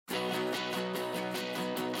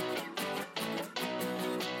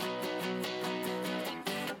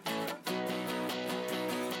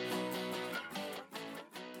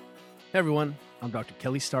Hey everyone, I'm Dr.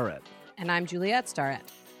 Kelly Starrett. And I'm Juliette Starrett.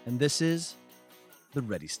 And this is The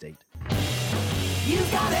Ready State. You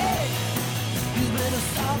got it. You better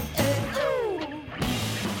stop it.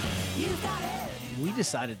 You got it. We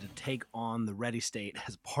decided to take on The Ready State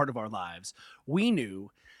as part of our lives. We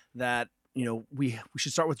knew that, we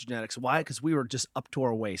should start with genetics. Why? Because we were just up to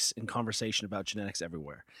our waists in conversation about genetics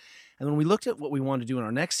everywhere. And when we looked at what we wanted to do in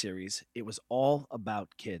our next series, it was all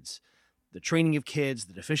about kids. The training of kids,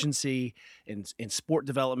 the deficiency in sport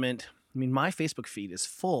development. I mean, my Facebook feed is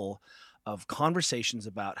full of conversations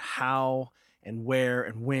about how and where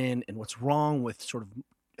and when and what's wrong with sort of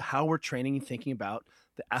how we're training and thinking about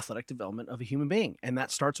the athletic development of a human being. And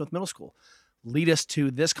that starts with middle school. Lead us to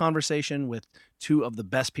this conversation with two of the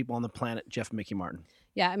best people on the planet, Jeff and Mikki Martin.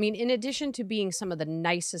 Yeah, I mean, in addition to being some of the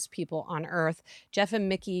nicest people on earth, Jeff and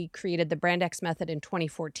Mikki created the Brand X method in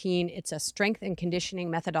 2014. It's a strength and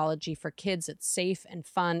conditioning methodology for kids. It's safe and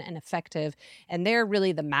fun and effective, and they're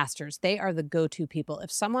really the masters. They are the go-to people.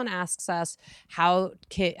 If someone asks us how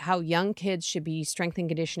young kids should be strength and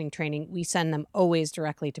conditioning training, we send them always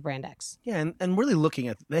directly to Brand X. Yeah, and really looking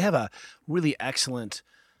at, they have a really excellent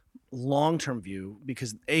long-term view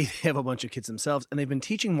because they have a bunch of kids themselves and they've been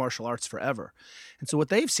teaching martial arts forever. And so what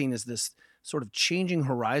they've seen is this sort of changing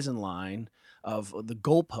horizon line of the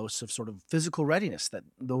goalposts of sort of physical readiness, that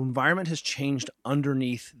the environment has changed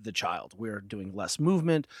underneath the child. We're doing less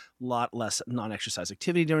movement, a lot less non-exercise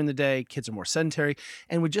activity during the day. Kids are more sedentary,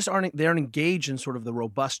 and they aren't engaged in sort of the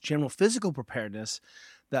robust general physical preparedness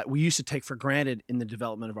that we used to take for granted in the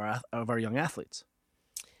development of our young athletes.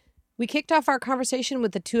 We kicked off our conversation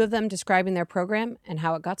with the two of them describing their program and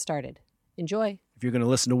how it got started. Enjoy. If you're going to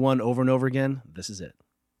listen to one over and over again, this is it.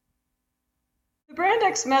 The Brand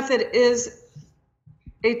X method is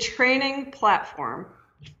a training platform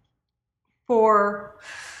for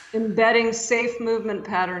embedding safe movement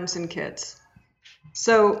patterns in kids.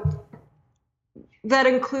 So that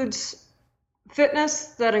includes fitness,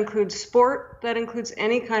 that includes sport, that includes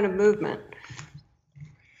any kind of movement.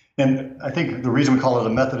 And I think the reason we call it a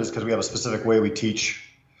method is because we have a specific way we teach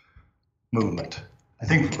movement. I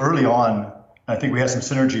think early on, I think we had some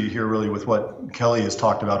synergy here really with what Kelly has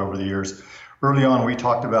talked about over the years. Early on, we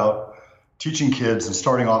talked about teaching kids and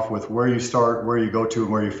starting off with where you start, where you go to,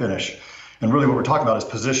 and where you finish. And really what we're talking about is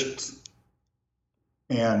positions.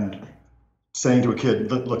 And saying to a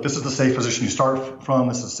kid, look, this is the safe position you start from,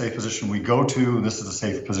 this is the safe position we go to, and this is the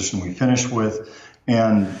safe position we finish with.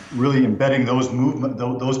 And really embedding those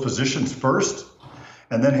positions first,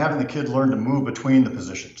 and then having the kid learn to move between the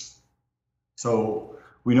positions. So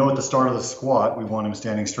we know at the start of the squat, we want him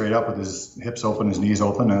standing straight up with his hips open, his knees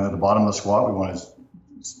open, and at the bottom of the squat, we want his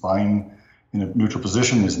spine in a neutral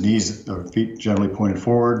position, his knees or feet generally pointed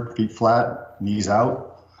forward, feet flat, knees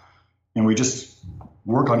out. And we just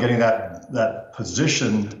work on getting that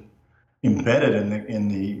position embedded in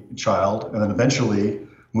the child, and then eventually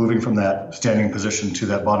moving from that standing position to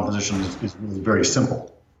that bottom position is really very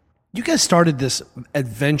simple. You guys started this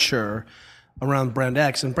adventure around Brand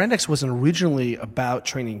X, and Brand X wasn't originally about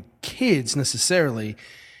training kids necessarily.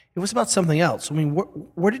 It was about something else. I mean,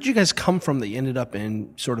 where did you guys come from that you ended up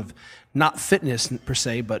in sort of not fitness per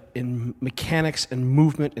se, but in mechanics and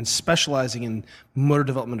movement and specializing in motor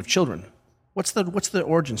development of children? What's the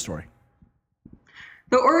origin story?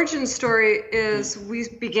 The origin story is we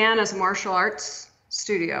began as a martial arts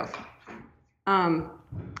studio.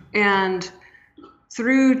 And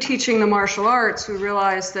through teaching the martial arts, we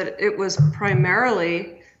realized that it was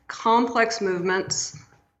primarily complex movements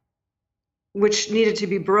which needed to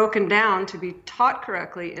be broken down to be taught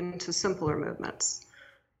correctly into simpler movements.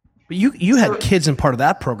 But you had kids in part of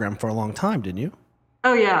that program for a long time, didn't you?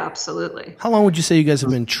 Oh, yeah, absolutely. How long would you say you guys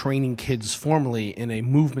have been training kids formally in a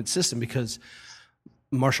movement system? Because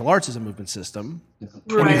martial arts is a movement system.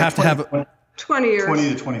 Right. And you have to have 20 years. 20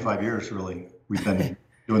 to 25 years, really, we've been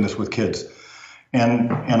doing this with kids.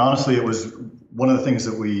 And honestly, it was one of the things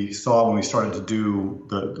that we saw when we started to do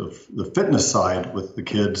the fitness side with the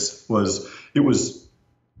kids was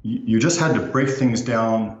you just had to break things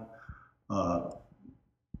down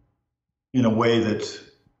in a way that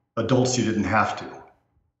adults you didn't have to.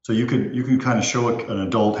 So you can kind of show an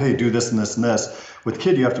adult, hey, do this and this and this. With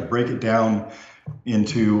kid, you have to break it down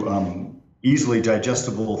into easily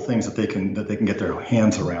digestible things that they can get their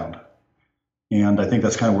hands around. And I think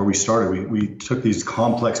that's kind of where we started. We took these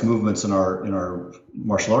complex movements in our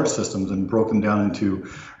martial arts systems and broke them down into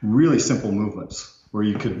really simple movements where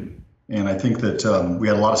you could. And I think that we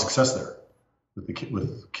had a lot of success there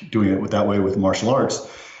with doing it that way with martial arts.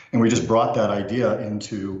 And we just brought that idea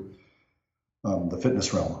into the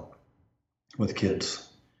fitness realm with kids.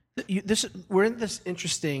 We're in this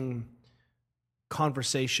interesting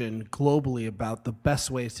conversation globally about the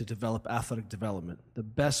best ways to develop athletic development, the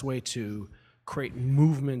best way to create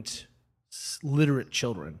movement literate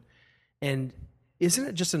children. And isn't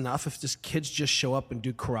it just enough if just kids just show up and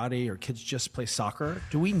do karate or kids just play soccer?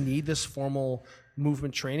 Do we need this formal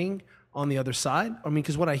movement training on the other side? I mean,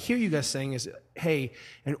 because what I hear you guys saying is, hey,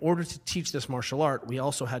 in order to teach this martial art, we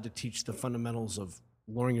also had to teach the fundamentals of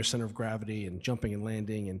lowering your center of gravity and jumping and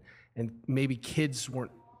landing, and maybe kids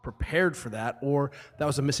weren't prepared for that, or that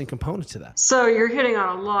was a missing component to that. So you're hitting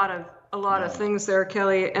on a lot of things there,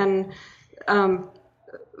 Kelly. And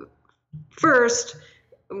first,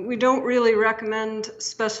 we don't really recommend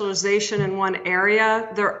specialization in one area.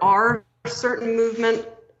 There are certain movement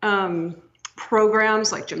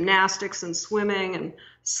programs like gymnastics and swimming and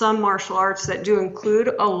some martial arts that do include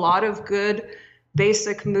a lot of good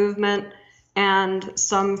basic movement and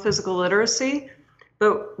some physical literacy.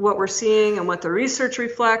 But what we're seeing and what the research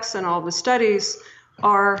reflects and all the studies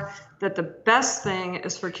are that the best thing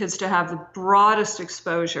is for kids to have the broadest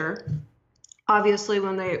exposure. Obviously,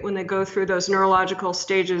 when they go through those neurological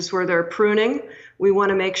stages where they're pruning, we want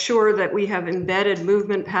to make sure that we have embedded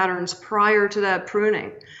movement patterns prior to that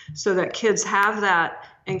pruning so that kids have that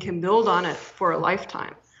and can build on it for a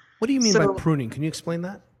lifetime. What do you mean by pruning? Can you explain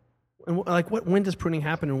that? And when does pruning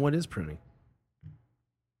happen and what is pruning?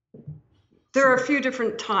 There are a few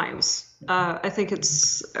different times. I think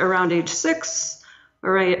it's around age 6,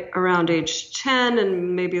 or around age 10,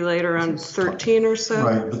 and maybe later around 13 or so.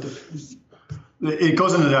 Right, but it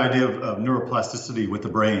goes into the idea of neuroplasticity with the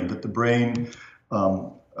brain, that the brain,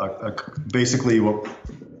 basically the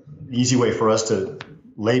easy way for us to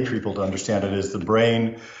lay people to understand it is the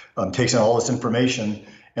brain takes in all this information,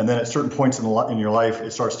 and then at certain points in your life,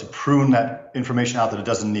 it starts to prune that information out that it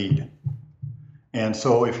doesn't need. And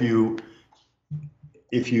so if you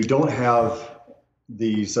don't have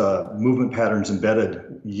these movement patterns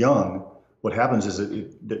embedded young, what happens is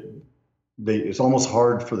it's almost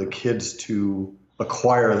hard for the kids to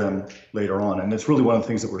acquire them later on. And it's really one of the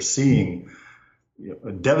things that we're seeing,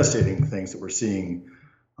 devastating things that we're seeing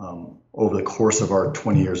over the course of our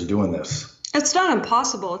 20 years of doing this. It's not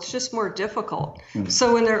impossible. It's just more difficult. Mm-hmm.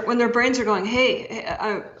 So when their brains are going, hey,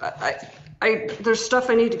 there's stuff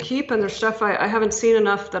I need to keep, and there's stuff I haven't seen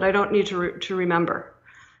enough that I don't need to remember.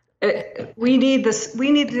 We need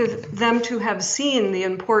them to have seen the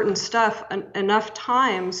important stuff enough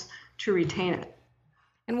times to retain it.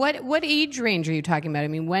 And what age range are you talking about? I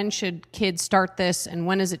mean, when should kids start this, and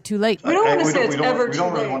when is it too late? We don't want to say it's ever too late. We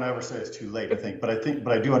don't really want to ever say it's too late, I think. But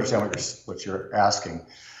I do understand what you're asking.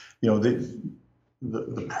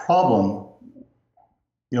 The problem,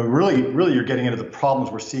 really you're getting into the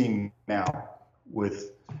problems we're seeing now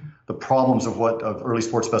with the problems of early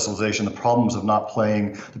sports specialization, the problems of not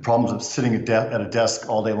playing, the problems of sitting at a desk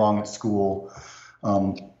all day long at school,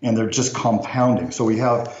 and they're just compounding. So we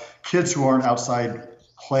have kids who aren't outside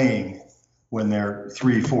playing when they're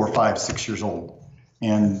 3, 4, 5, 6 years old,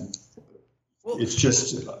 and it's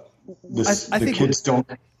just the kids don't.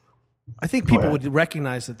 I think people would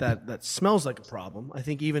recognize that smells like a problem. I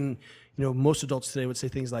think even most adults today would say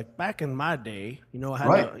things like, "Back in my day, I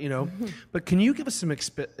had to," But can you give us some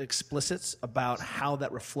explicits about how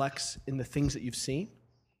that reflects in the things that you've seen?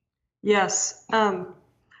 Yes, we're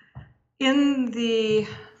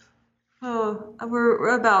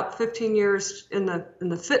about 15 years in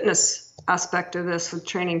the fitness aspect of this with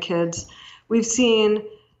training kids. We've seen.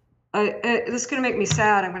 This is going to make me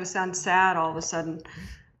sad. I'm going to sound sad all of a sudden.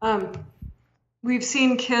 We've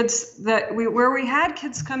seen kids where we had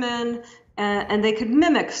kids come in and they could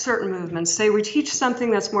mimic certain movements. Say we teach something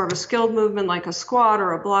that's more of a skilled movement like a squat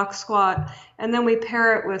or a block squat, and then we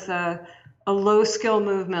pair it with a low skill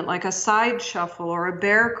movement like a side shuffle or a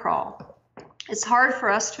bear crawl. It's hard for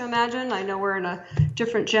us to imagine. I know we're in a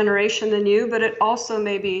different generation than you, but it also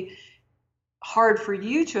may be hard for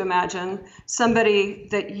you to imagine somebody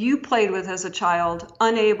that you played with as a child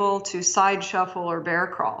unable to side shuffle or bear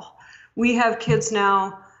crawl. We have kids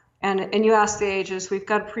now, and you ask the ages, we've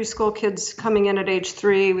got preschool kids coming in at age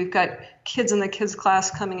 3, we've got kids in the kids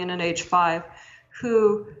class coming in at age 5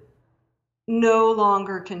 who no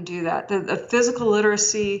longer can do that. The physical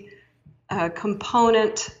literacy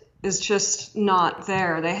component is just not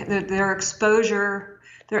there. Their exposure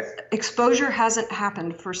hasn't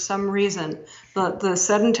happened for some reason. The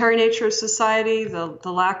sedentary nature of society,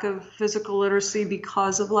 the lack of physical literacy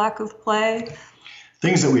because of lack of play.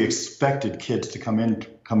 Things that we expected kids to come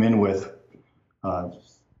in with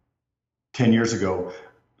 10 years ago,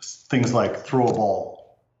 things like throw a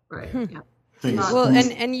ball. Right. Yeah. things. Well,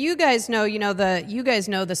 and you guys know,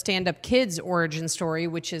 the stand-up kids origin story,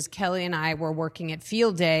 which is Kelly and I were working at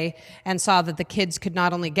Field Day and saw that the kids could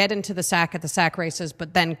not only get into the sack at the sack races,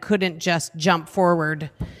 but then couldn't just jump forward.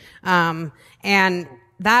 And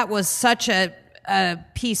that was such a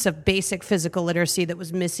piece of basic physical literacy that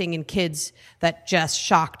was missing in kids that just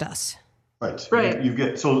shocked us. Right. You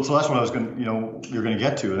get so that's what I was going to, you're going to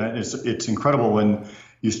get to, and it's incredible when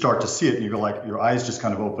you start to see it and you're like, your eyes just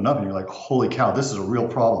kind of open up and you're like, holy cow, this is a real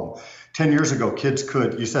problem. 10 years ago, kids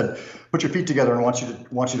you said, put your feet together and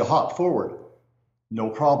want you to hop forward. No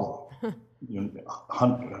problem.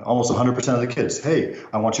 Almost 100% of the kids, hey,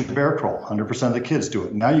 I want you to bear crawl. 100% of the kids do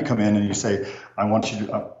it. Now you come in and you say, I want you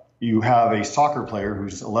to, you have a soccer player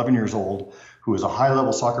who's 11 years old, who is a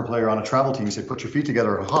high-level soccer player on a travel team. You say, put your feet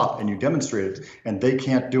together and hop, and you demonstrate it, and they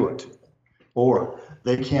can't do it. Or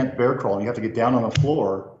they can't bear crawl, and you have to get down on the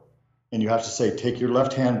floor, and you have to say, take your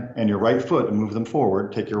left hand and your right foot and move them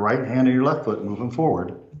forward. Take your right hand and your left foot and move them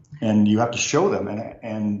forward. And you have to show them,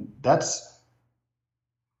 and that's,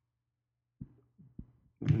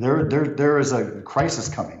 there is a crisis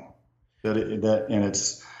coming, and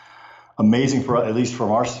it's amazing at least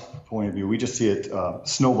from our point of view. We just see it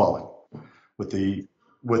snowballing with the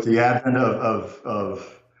advent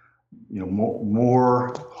of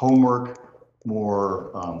more homework,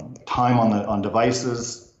 more time on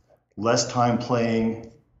devices, less time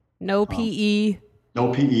playing, no PE,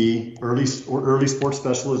 early sports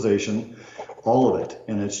specialization, all of it,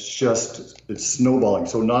 and it's snowballing.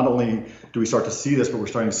 So not only do we start to see this, but we're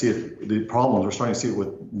starting to see it. The problems we're starting to see it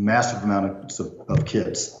with massive amounts of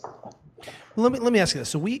kids. Well, let me ask you this.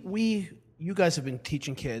 So you guys have been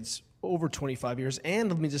teaching kids over 25 years, and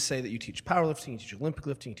let me just say that you teach powerlifting, you teach Olympic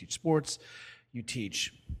lifting, you teach sports, you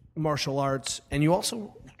teach martial arts, and you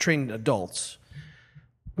also train adults.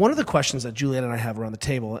 One of the questions that Juliet and I have around the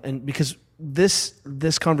table, and because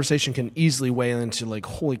this conversation can easily weigh into like,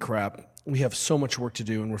 holy crap, we have so much work to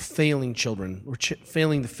do, and we're failing children. We're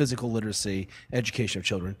failing the physical literacy education of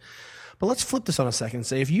children. But let's flip this on a second and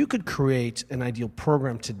say, if you could create an ideal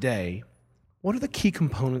program today, what are the key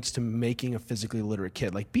components to making a physically literate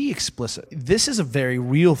kid? Like, be explicit. This is a very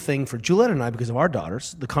real thing for Juliet and I because of our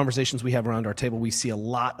daughters. The conversations we have around our table, we see a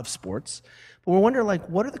lot of sports. But we're wondering, like,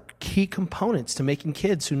 what are the key components to making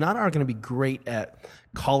kids who not are going to be great at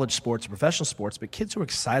college sports or professional sports, but kids who are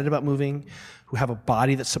excited about moving, who have a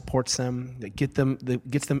body that supports them, that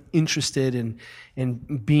gets them interested in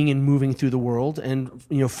being and moving through the world, and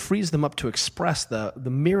frees them up to express the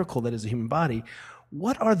miracle that is a human body.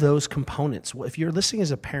 What are those components? If you're listening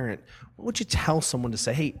as a parent, what would you tell someone to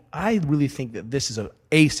say, hey, I really think that this is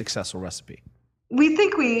a successful recipe? We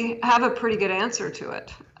think we have a pretty good answer to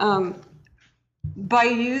it. By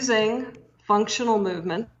using functional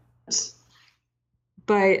movements,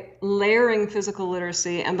 by layering physical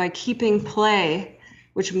literacy, and by keeping play,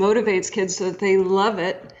 which motivates kids so that they love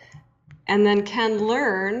it, and then can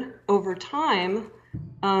learn over time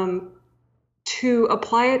to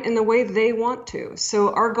apply it in the way they want to.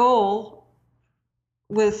 So our goal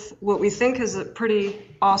with what we think is a pretty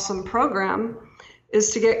awesome program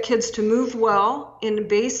is to get kids to move well in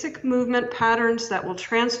basic movement patterns that will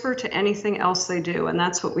transfer to anything else they do. And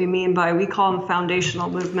that's what we mean by, we call them foundational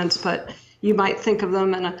movements, but you might think of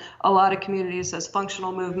them in a lot of communities as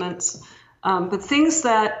functional movements, but things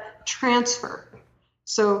that transfer.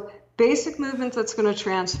 So basic movements that's going to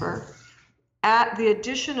transfer. At the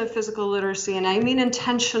addition of physical literacy, and I mean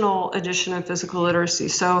intentional addition of physical literacy,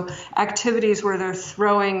 so activities where they're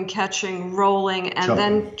throwing, catching, rolling, and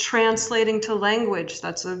then translating to language,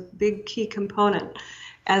 that's a big key component,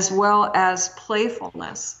 as well as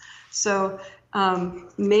playfulness. So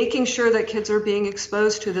making sure that kids are being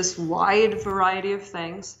exposed to this wide variety of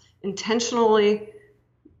things, intentionally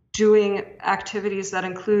doing activities that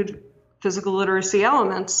include physical literacy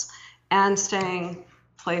elements, and staying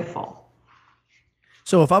playful.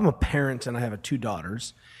 So if I'm a parent and I have two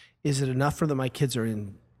daughters, is it enough for that my kids are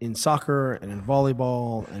in soccer and in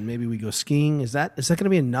volleyball and maybe we go skiing? Is that going to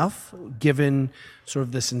be enough given sort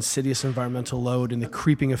of this insidious environmental load and the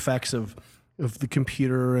creeping effects of the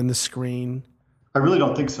computer and the screen? I really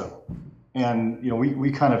don't think so. And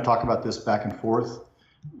we kind of talk about this back and forth.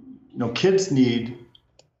 Kids need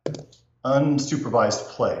unsupervised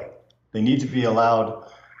play. They need to be allowed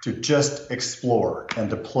to just explore and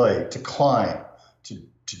to play, to climb,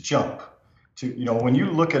 to jump, when you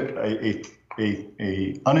look at a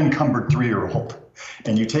unencumbered 3-year-old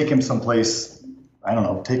and you take him someplace, I don't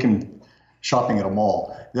know, take him shopping at a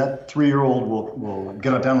mall, that 3-year-old will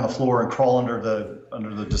get down on the floor and crawl under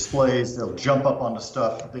the displays. They'll jump up onto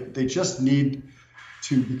stuff. They just need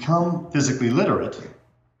to become physically literate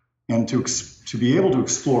and to be able to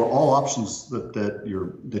explore all options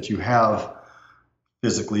that you have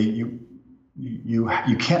physically,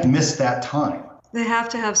 you can't miss that time. They have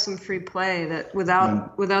to have some free play that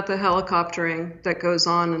without the helicoptering that goes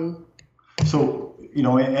on. And so,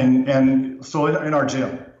 and so in our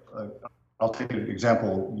gym, I'll take an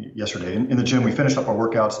example yesterday. In the gym, we finished up our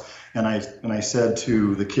workouts, and I said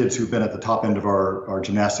to the kids who've been at the top end of our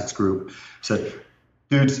gymnastics group, said,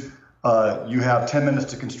 dudes, you have 10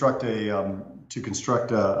 minutes to construct a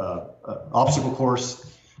obstacle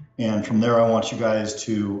course, and from there I want you guys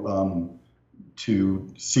to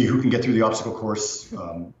see who can get through the obstacle course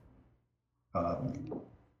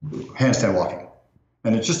handstand walking.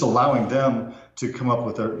 And it's just allowing them to come up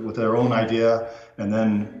with their own idea and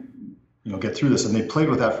then get through this. And they played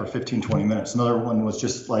with that for 15, 20 minutes. Another one was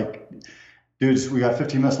just like, dudes, we got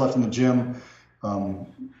 15 minutes left in the gym.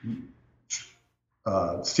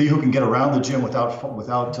 See who can get around the gym without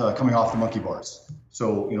coming off the monkey bars.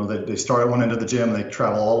 So, they start at one end of the gym, they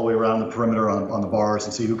travel all the way around the perimeter on the bars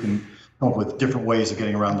and see who can come up with different ways of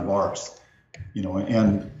getting around the bars,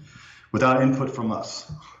 and without input from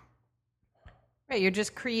us. Right, you're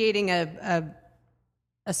just creating a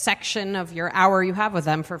section of your hour you have with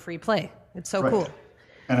them for free play. It's so cool.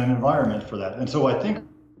 And an environment for that. And so I think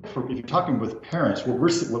if you're talking with parents,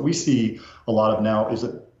 what we see a lot of now is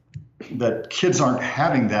that kids aren't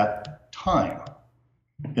having that time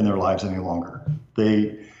in their lives any longer.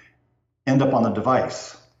 They end up on the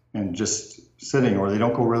device and just sitting, or they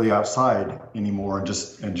don't go really outside anymore and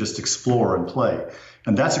just explore and play.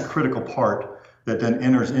 And that's a critical part that then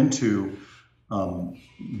enters into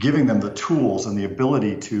giving them the tools and the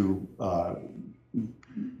ability to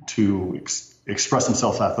express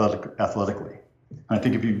themselves athletically. And I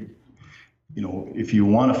think if you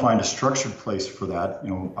want to find a structured place for that,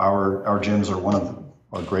 our gyms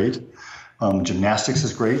are great. Gymnastics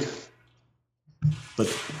is great, but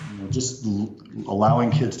just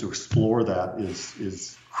allowing kids to explore that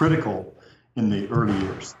is critical in the early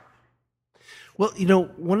years. Well,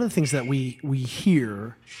 one of the things that we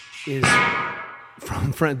hear is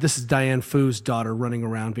from this is Diane Fu's daughter running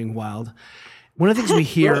around being wild. One of the things we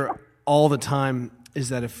hear all the time is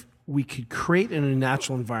that if we could create in a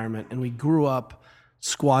natural environment and we grew up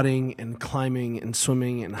squatting and climbing and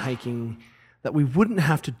swimming and hiking, that we wouldn't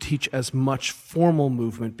have to teach as much formal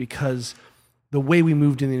movement because the way we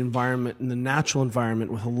moved in the environment, in the natural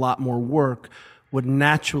environment with a lot more work, would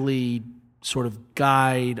naturally sort of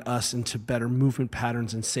guide us into better movement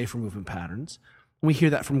patterns and safer movement patterns. We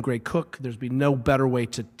hear that from Greg Cook. There's be no better way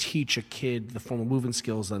to teach a kid the formal movement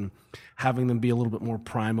skills than having them be a little bit more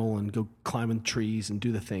primal and go climb in trees and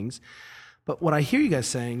do the things. But what I hear you guys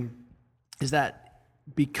saying is that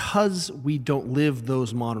because we don't live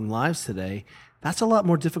those modern lives today, that's a lot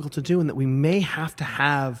more difficult to do, and that we may have to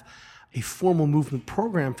have a formal movement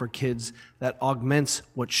program for kids that augments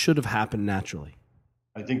what should have happened naturally.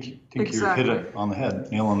 I think exactly. You hit it on the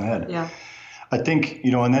head, nail on the head. Yeah. I think,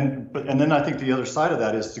 and then I think the other side of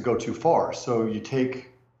that is to go too far. So you take,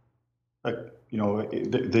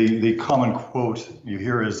 the common quote you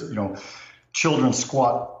hear is, children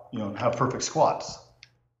squat, have perfect squats.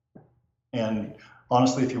 And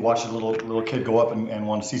honestly, if you watch a little kid go up and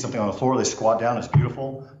want to see something on the floor, they squat down, it's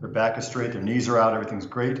beautiful. Their back is straight, their knees are out, everything's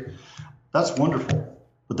great. That's wonderful.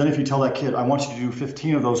 But then if you tell that kid, I want you to do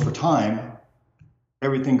 15 of those for time,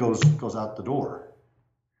 everything goes out the door.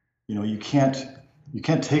 You can't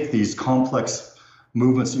take these complex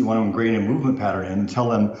movements that you want to ingrain a movement pattern in and tell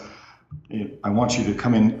them, I want you to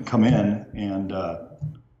come in and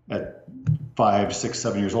at 5, 6,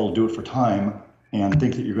 7 years old, do it for time and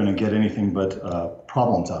think that you're going to get anything but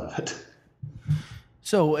problems out of it.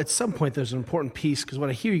 So at some point there's an important piece, because what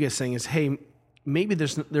I hear you guys saying is, hey, maybe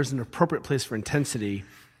there's an appropriate place for intensity,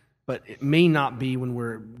 but it may not be when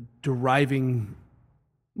we're deriving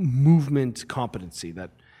movement competency,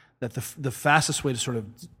 that the fastest way to sort of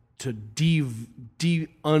to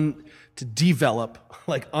develop,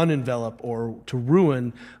 like unenvelop, or to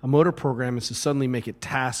ruin a motor program is to suddenly make it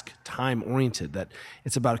task time oriented, that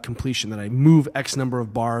it's about completion, that I move X number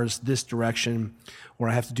of bars this direction, or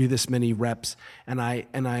I have to do this many reps, and I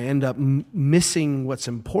end up missing what's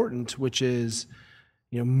important, which is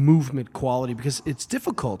movement quality, because it's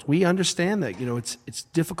difficult. We understand that it's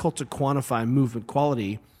difficult to quantify movement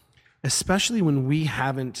quality, especially when we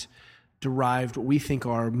haven't derived what we think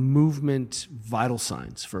are movement vital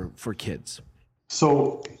signs for kids.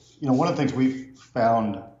 So, one of the things we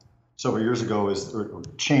found several years ago or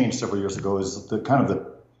changed several years ago is the kind of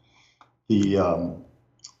the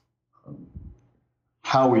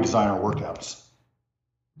how we design our workouts.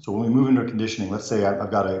 So when we move into conditioning, let's say I've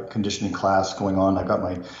got a conditioning class going on. I've got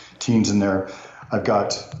my teens in there. I've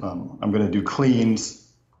got I'm going to do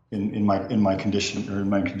cleans in my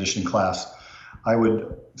conditioning class. I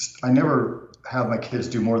never have my kids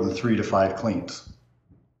do more than 3 to 5 cleans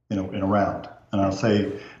in a round, and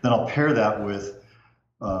then I'll pair that with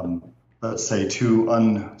let's say 2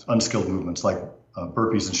 unskilled movements like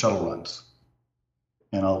burpees and shuttle runs,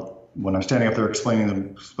 and when I'm standing up there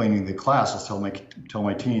explaining the class, I'll tell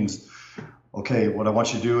my teens, okay, what I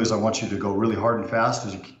want you to do is I want you to go really hard and fast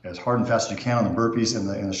as hard and fast as you can on the burpees and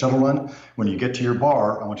the shuttle run. When you get to your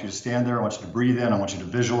bar, I want you to stand there. I want you to breathe in. I want you to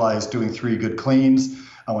visualize doing 3 good cleans.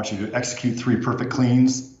 I want you to execute 3 perfect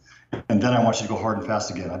cleans. And then I want you to go hard and fast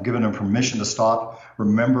again. I've given them permission to stop,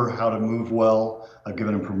 remember how to move well. I've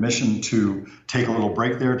given them permission to take a little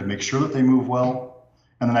break there to make sure that they move well.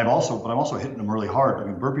 And then I'm also hitting them really hard. I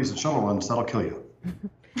mean, burpees and shuttle runs, that'll kill you.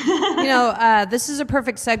 This is a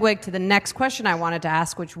perfect segue to the next question I wanted to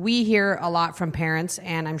ask, which we hear a lot from parents,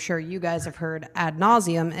 and I'm sure you guys have heard ad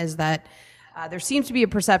nauseum, is that there seems to be a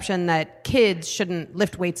perception that kids shouldn't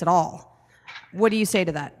lift weights at all. What do you say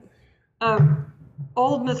to that?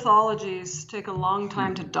 Old mythologies take a long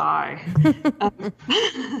time to die.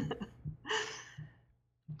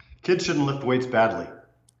 Kids shouldn't lift weights badly.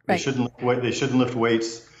 They shouldn't lift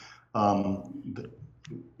weights in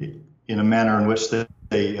a manner in which they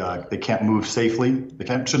can't move safely.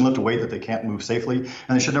 Shouldn't lift a weight that they can't move safely, and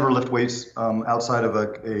they should never lift weights outside of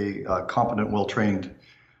a competent, well-trained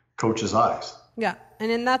coach's eyes. Yeah,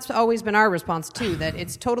 and then that's always been our response too, that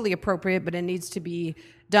it's totally appropriate, but it needs to be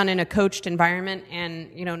done in a coached environment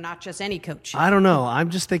and, not just any coach. I don't know. I'm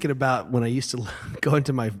just thinking about when I used to go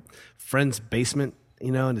into my friend's basement,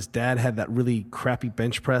 and his dad had that really crappy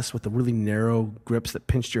bench press with the really narrow grips that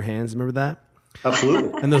pinched your hands. Remember that?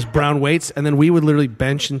 Absolutely. And those brown weights. And then we would literally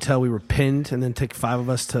bench until we were pinned and then take 5 of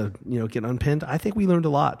us to, get unpinned. I think we learned a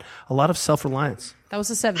lot of self-reliance. That was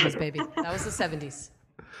the 70s, baby. That was the 70s.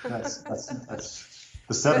 That's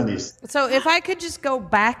the 70s. So if I could just go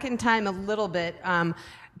back in time a little bit,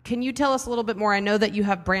 can you tell us a little bit more? I know that you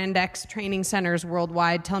have Brand X training centers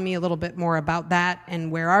worldwide. Tell me a little bit more about that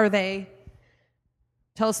and where are they?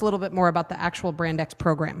 Tell us a little bit more about the actual Brand X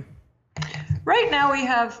program. Right now we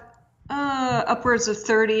have upwards of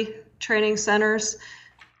 30 training centers.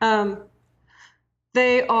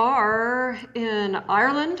 They are in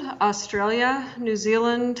Ireland, Australia, New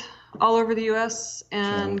Zealand, all over the U.S.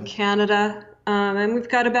 and Canada. And we've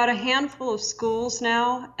got about a handful of schools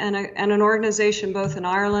now and an organization both in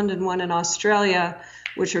Ireland and one in Australia,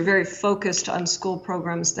 which are very focused on school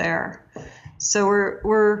programs there. So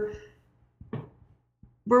we're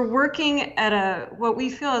working at what we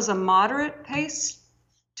feel is a moderate pace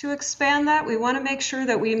to expand that. We want to make sure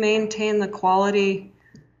that we maintain the quality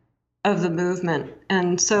of the movement.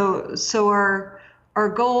 And so our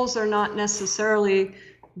goals are not necessarily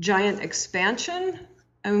giant expansion.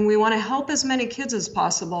 I mean, we want to help as many kids as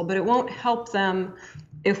possible, but it won't help them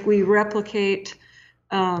if we replicate,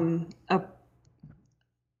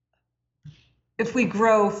 if we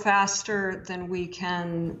grow faster than we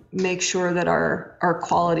can make sure that our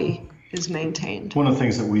quality is maintained. One of the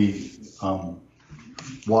things that we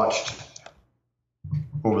watched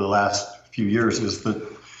over the last few years is that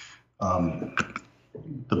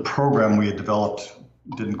the program we had developed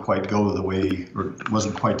didn't quite go the way, or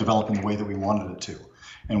wasn't quite developing the way that we wanted it to.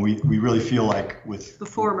 And we really feel like with the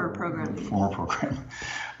former program,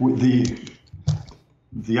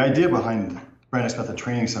 the idea behind Brand X Method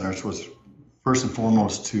training centers was first and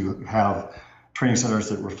foremost to have training centers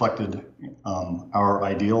that reflected our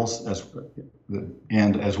ideals as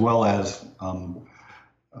well as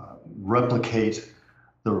replicate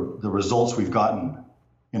the results we've gotten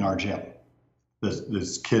in our gym.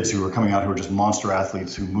 There's kids who are coming out who are just monster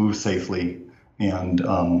athletes who move safely and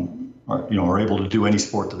are able to do any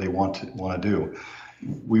sport that they want to do.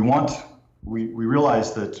 We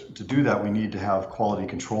realize that to do that we need to have quality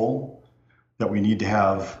control, that we need to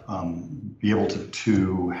have be able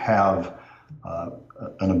to have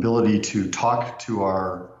an ability to talk to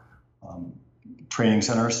our training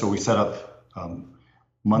centers. So we set up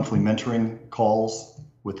monthly mentoring calls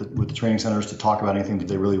with the training centers to talk about anything that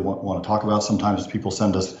they really want to talk about. Sometimes people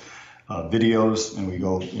send us videos, and we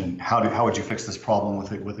go, how would you fix this problem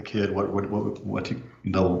with a kid?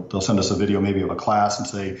 They'll send us a video maybe of a class and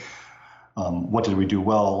say, what did we do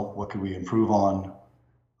well? What could we improve on?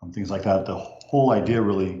 Things like that. The whole idea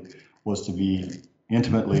really was to be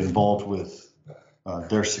intimately involved with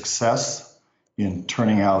their success in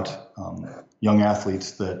turning out young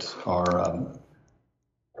athletes that are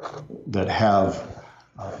that have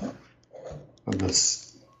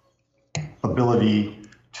this ability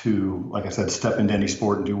to, like I said, step into any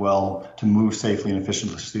sport and do well, to move safely and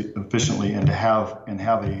efficiently, and to have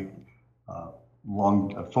a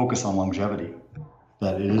focus on longevity.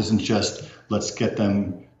 That it isn't just let's get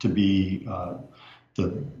them to be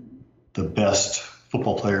the best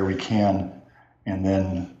football player we can, and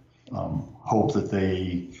then hope that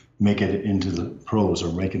they make it into the pros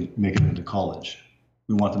or make it into college.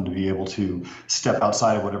 We want them to be able to step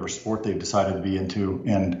outside of whatever sport they've decided to be into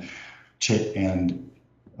and take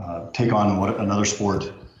on another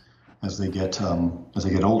sport as they get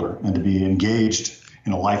older, and to be engaged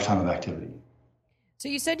in a lifetime of activity. So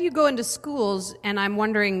you said you go into schools, and I'm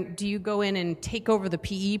wondering, do you go in and take over the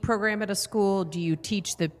PE program at a school? Do you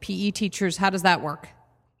teach the PE teachers? How does that work?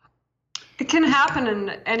 It can happen in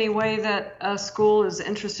any way that a school is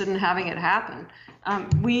interested in having it happen.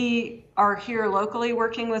 We are here locally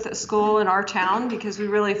working with a school in our town because we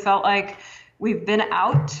really felt like we've been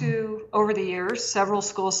out to, over the years, several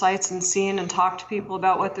school sites and seen and talked to people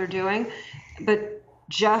about what they're doing. But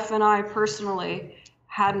Jeff and I personally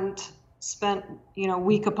hadn't spent,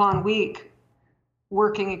 week upon week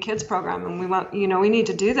working a kids program. And we need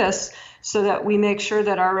to do this so that we make sure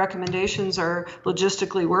that our recommendations are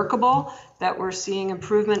logistically workable, that we're seeing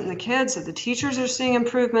improvement in the kids, that the teachers are seeing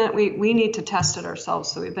improvement. We need to test it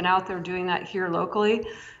ourselves. So we've been out there doing that here locally.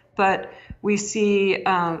 But we see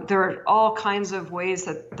there are all kinds of ways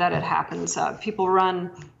that it happens. People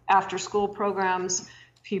run after-school programs.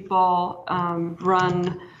 People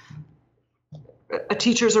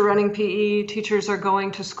teachers are running PE. Teachers are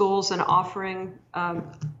going to schools and offering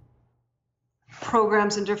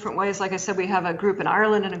programs in different ways. Like I said, we have a group in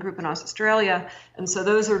Ireland and a group in Australia. And so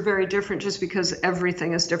those are very different just because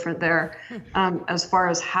everything is different there as far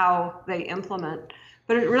as how they implement.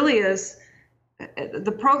 But it really is,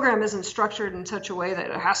 the program isn't structured in such a way that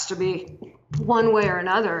it has to be one way or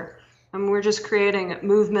another. And we're just creating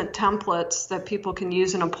movement templates that people can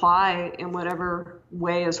use and apply in whatever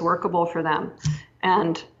way is workable for them.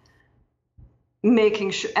 And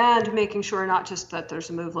making sure not just that there's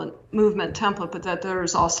a movement template, but that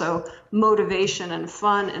there's also motivation and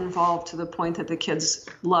fun involved to the point that the kids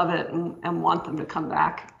love it and want them to come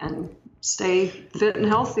back and stay fit and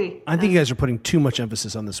healthy. I think you guys are putting too much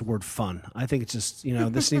emphasis on this word fun. I think it's just,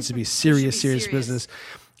 this needs to be serious business.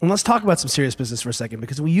 And let's talk about some serious business for a second,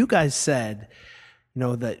 because when you guys said,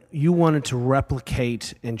 that you wanted to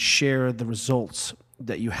replicate and share the results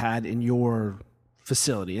that you had in your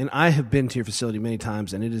facility, and I have been to your facility many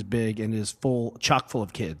times, and it is big and it is chock full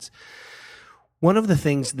of kids. One of the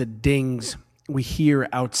things that dings we hear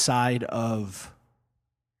outside of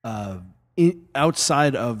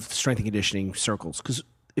strength and conditioning circles, because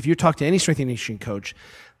if you talk to any strength and conditioning coach,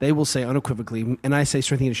 they will say unequivocally, and I say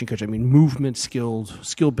strength and conditioning coach, I mean movement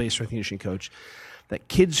skill-based strength and conditioning coach, that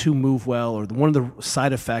kids who move well, or one of the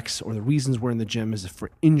side effects or the reasons we're in the gym is for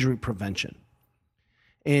injury prevention.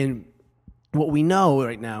 And what we know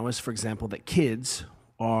right now is, for example, that kids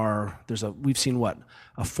we've seen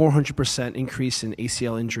a 400% increase in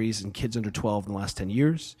ACL injuries in kids under 12 in the last 10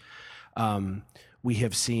 years. We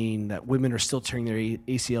have seen that women are still tearing their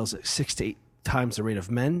ACLs at 6 to 8 times the rate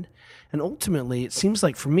of men. And ultimately, it seems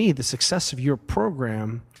like for me, the success of your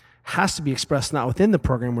program has to be expressed not within the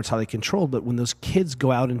program, where it's highly controlled, but when those kids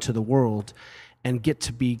go out into the world and get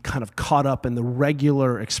to be kind of caught up in the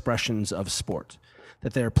regular expressions of sport.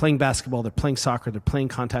 That they're playing basketball, they're playing soccer, they're playing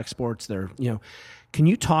contact sports, Can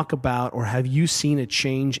you talk about, or have you seen a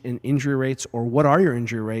change in injury rates, or what are your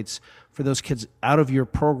injury rates for those kids out of your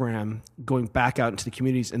program going back out into the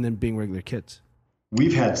communities and then being regular kids?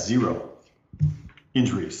 We've had 0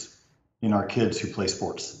 injuries in our kids who play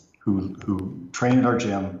sports, who train at our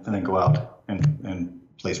gym and then go out and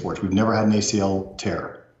play sports. We've never had an ACL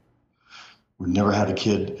tear. We've never had a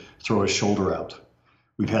kid throw his shoulder out.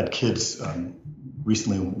 We've had kids,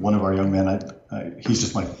 recently, one of our young men, he's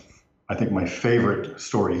just my favorite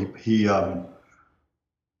story. He,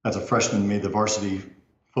 as a freshman, made the varsity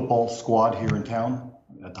football squad here in town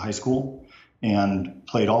at the high school and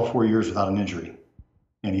played all 4 years without an injury.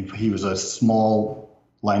 And he was a small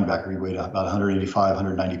linebacker. He weighed about 185,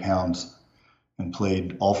 190 pounds and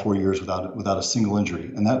played all 4 years without a single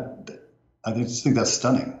injury. And I just think that's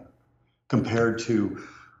stunning compared to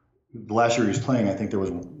the last year he was playing. I think there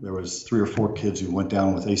was 3 or 4 kids who went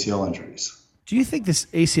down with ACL injuries. Do you think this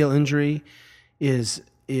ACL injury is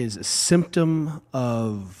a symptom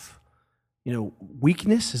of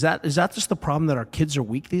weakness? Is that just the problem, that our kids are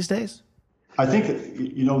weak these days? I think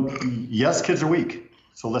that, yes, kids are weak.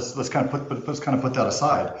 So let's kind of put that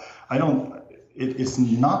aside. It's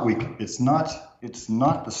not weak. It's not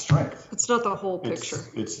the strength. It's not the whole picture.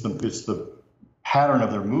 It's the pattern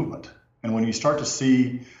of their movement. And when you start to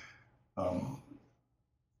see,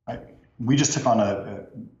 we just took on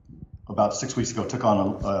about 6 weeks ago, took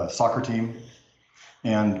on a soccer team.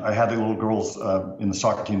 And I had the little girls in the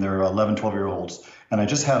soccer team, they're 11, 12-year-olds. And I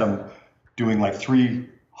just had them doing like 3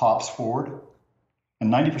 hops forward.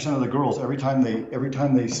 And 90% of the girls, every time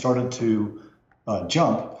they started to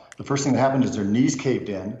jump, the first thing that happened is their knees caved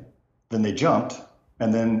in, then they jumped,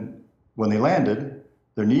 and then when they landed,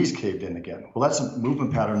 their knees caved in again. Well, that's a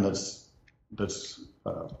movement pattern that's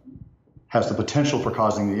has the potential for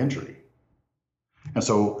causing the injury. And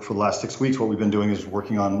so for the last 6 weeks, what we've been doing is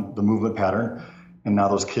working on the movement pattern, and now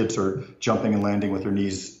those kids are jumping and landing with their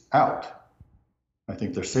knees out. I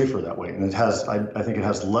think they're safer that way, and I think it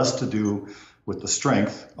has less to do with the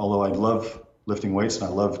strength, although I love lifting weights and I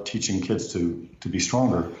love teaching kids to be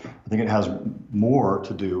stronger. I think it has more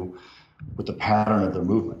to do with the pattern of their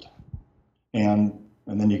movement. And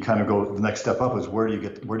then you kind of go, the next step up is where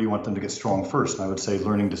do you want them to get strong first? And I would say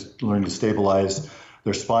learning to stabilize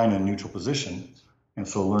their spine in a neutral position. And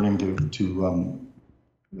so learning to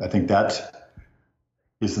I think that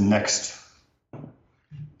is the next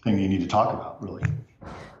thing you need to talk about, really.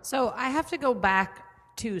 So I have to go back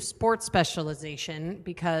to sports specialization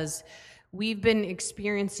because we've been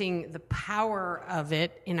experiencing the power of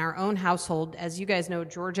it in our own household. As you guys know,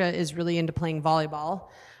 Georgia is really into playing volleyball.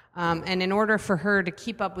 And in order for her to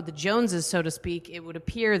keep up with the Joneses, so to speak, it would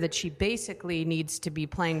appear that she basically needs to be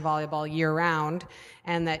playing volleyball year-round,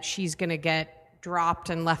 and that she's going to get dropped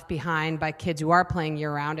and left behind by kids who are playing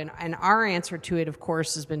year-round. And our answer to it, of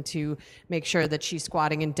course, has been to make sure that she's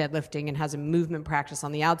squatting and deadlifting and has a movement practice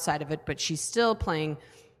on the outside of it, but she's still playing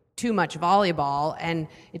too much volleyball. And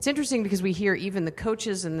it's interesting because we hear even the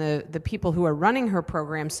coaches and the people who are running her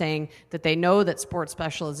program saying that they know that sports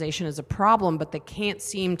specialization is a problem, but they can't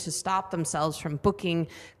seem to stop themselves from booking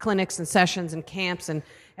clinics and sessions and camps and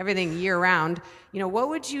everything year round. What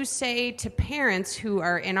would you say to parents who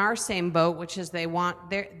are in our same boat, which is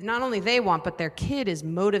not only they want, but their kid is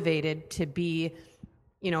motivated to be,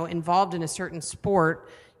 involved in a certain sport?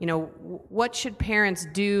 What should parents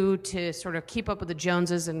do to sort of keep up with the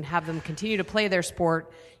Joneses and have them continue to play their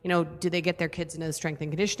sport? Do they get their kids into the strength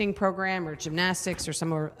and conditioning program or gymnastics or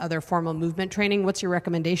some other formal movement training? What's your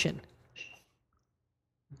recommendation?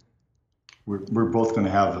 We're both going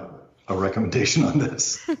to have a recommendation on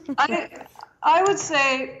this. I would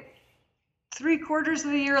say 3/4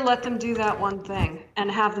 of the year, let them do that one thing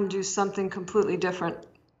and have them do something completely different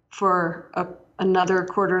for another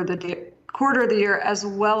quarter of the year, as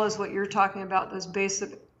well as what you're talking about, those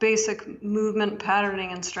basic movement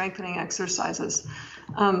patterning and strengthening exercises.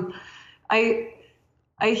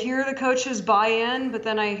 I hear the coaches buy in, but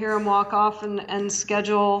then I hear them walk off and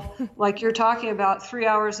schedule, like you're talking about, 3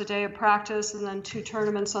 hours a day of practice, and then 2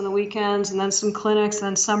 tournaments on the weekends, and then some clinics, and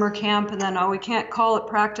then summer camp, and then, we can't call it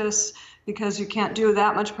practice because you can't do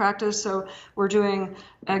that much practice. So we're doing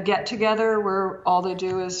a get together where all they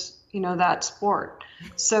do is, that sport.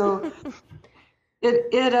 So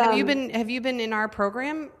have you been in our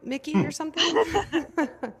program, Mikki, or something?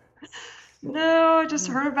 No, I just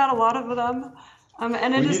heard about a lot of them.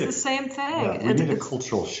 And it is the same thing. Yeah, we need a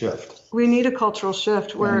cultural shift. We need a cultural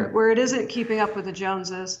shift where it isn't keeping up with the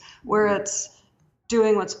Joneses, where it's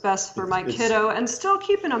doing what's best for my kiddo and still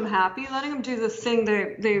keeping them happy, letting them do the thing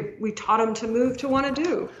we taught them to want to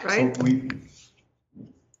do, right? So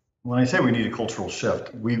when I say we need a cultural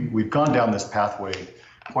shift, we've gone down this pathway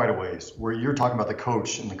quite a ways, where you're talking about the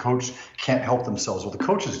coach, and the coach can't help themselves. Well, the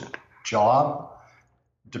coach's job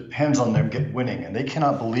depends on them winning, and they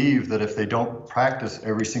cannot believe that if they don't practice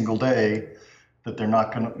every single day, that they're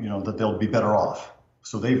not going to, that they'll be better off.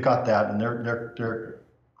 So they've got that, and they're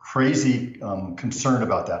crazy concerned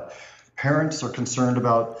about that. Parents are concerned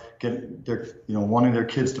about wanting their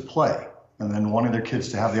kids to play, and then wanting their kids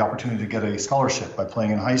to have the opportunity to get a scholarship by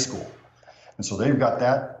playing in high school. And so they've got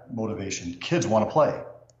that motivation. Kids want to play,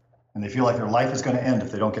 and they feel like their life is going to end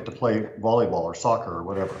if they don't get to play volleyball or soccer or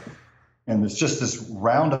whatever. And it's just this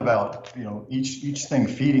roundabout, each thing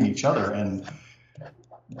feeding each other. And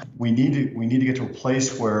we need to get to a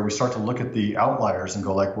place where we start to look at the outliers and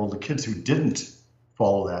go like, well, the kids who didn't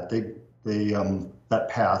follow that, that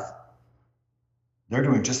path, they're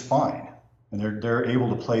doing just fine, and they're able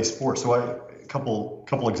to play sports. So a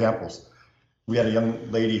couple examples. We had a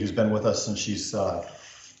young lady who's been with us since she's 4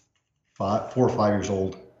 or 5 years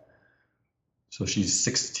old. So she's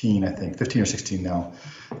 16, I think, 15 or 16 now.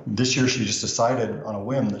 This year, she just decided on a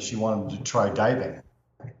whim that she wanted to try diving.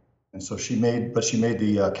 And so she made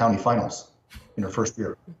the county finals in her first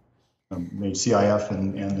year. Made CIF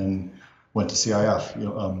and then went to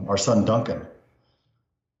CIF. Our son Duncan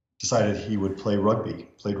decided he would play rugby.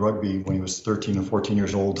 Played rugby when he was 13 or 14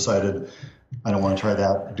 years old. Decided, I don't want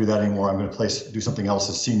to do that anymore. I'm going to do something else.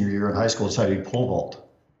 His senior year in high school, decided he'd pole vault.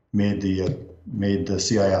 Made the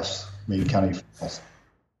CIS, made county finals.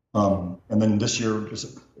 And then this year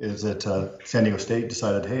is at San Diego State.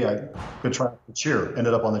 Decided, hey, I'm going to try the cheer.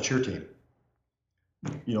 Ended up on the cheer team.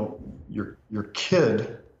 You know, your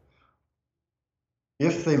kid,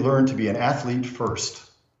 if they learn to be an athlete first,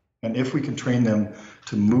 and if we can train them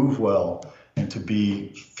to move well and to be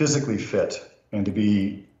physically fit and to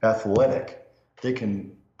be athletic, they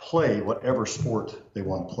can play whatever sport they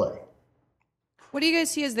want to play. What do you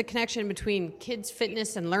guys see as the connection between kids'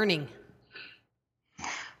 fitness and learning?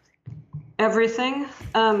 Everything.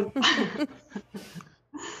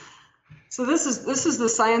 So this is the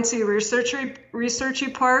sciencey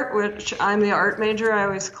researchy part, which I'm the art major. I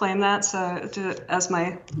always claim that. So as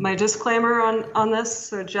my disclaimer on this,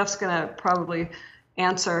 so Jeff's gonna probably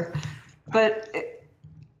answer, but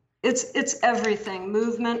it's everything.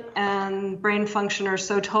 Movement and brain function are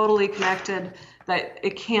so totally connected that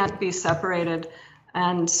it can't be separated,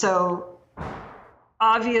 and so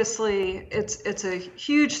obviously it's a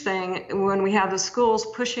huge thing when we have the schools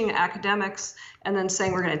pushing academics and then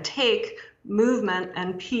saying we're going to take movement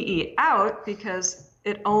and PE out because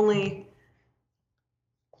it only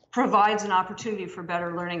provides an opportunity for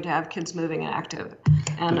better learning to have kids moving and active.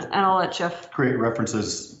 And I'll let Jeff. Great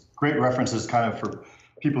references kind of for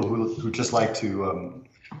people who just like to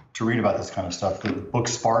read about this kind of stuff. The book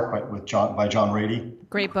Spark by John Rady.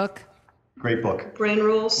 Great book. Great book. Brain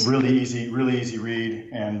rules. Really easy read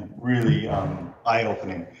and really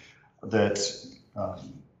eye-opening. That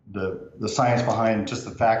the science behind just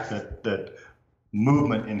the fact that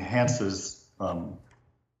movement enhances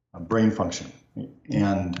brain function.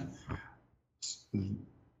 And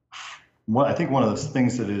I think one of the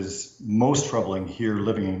things that is most troubling here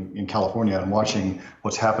living in California and watching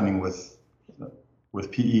what's happening with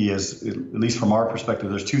PE is, at least from our perspective,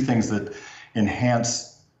 there's two things that enhance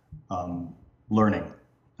learning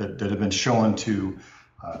that have been shown to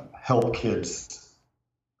help kids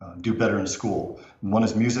do better in school. One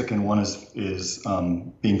is music and one is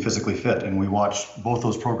being physically fit. And we watch both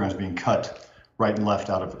those programs being cut right and left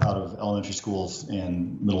out of elementary schools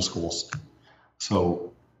and middle schools.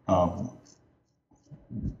 So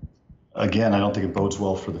again, I don't think it bodes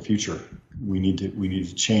well for the future. We need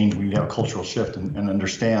to change. We need to have a cultural shift and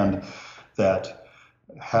understand that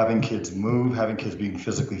having kids move, having kids being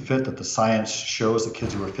physically fit, that the science shows that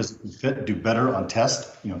kids who are physically fit do better on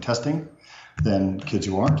testing than kids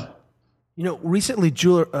who aren't. You know, recently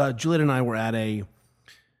Juliet and I were at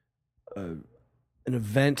an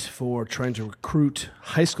event for trying to recruit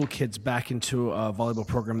high school kids back into a volleyball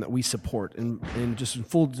program that we support. And just in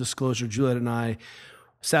full disclosure, Juliet and I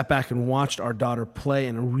sat back and watched our daughter play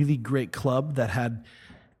in a really great club that had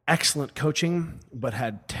excellent coaching, but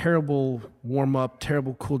had terrible warm-up,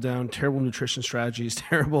 terrible cool-down, terrible nutrition strategies,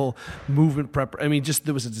 terrible movement prep. I mean, just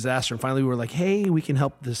there was a disaster. And finally, we were like, hey, we can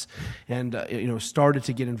help this. And, started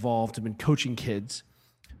to get involved. I've been coaching kids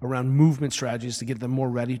around movement strategies to get them more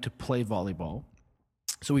ready to play volleyball.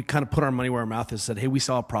 So we kind of put our money where our mouth is, said, hey, we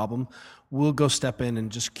saw a problem. We'll go step in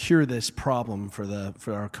and just cure this problem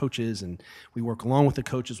for our coaches. And we work along with the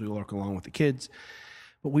coaches. We work along with the kids.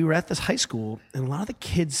 But we were at this high school, and a lot of the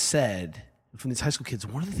kids said, from these high school kids,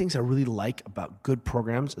 one of the things I really like about good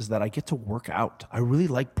programs is that I get to work out. I really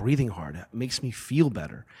like breathing hard. It makes me feel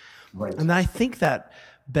better. Right. And I think that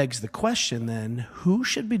begs the question then, who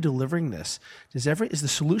should be delivering this? Is the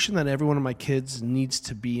solution that every one of my kids needs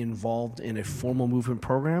to be involved in a formal movement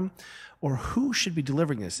program? Or who should be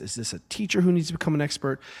delivering this? Is this a teacher who needs to become an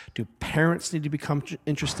expert? Do parents need to become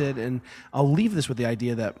interested? And I'll leave this with the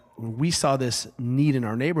idea that we saw this need in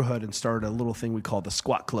our neighborhood and started a little thing we call the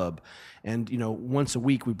squat club. And, once a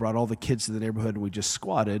week we brought all the kids to the neighborhood and we just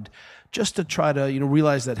squatted just to try to,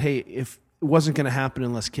 realize that, hey, if it wasn't going to happen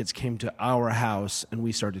unless kids came to our house and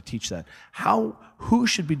we started to teach that. Who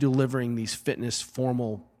should be delivering these fitness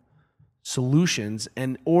formal solutions,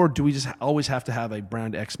 or do we just always have to have a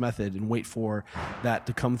brand X method and wait for that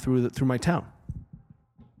to come through my town?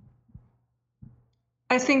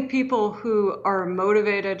 I think people who are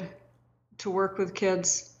motivated to work with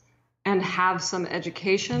kids and have some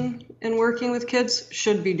education in working with kids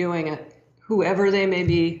should be doing it, whoever they may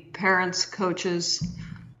be, parents, coaches.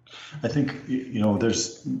 I think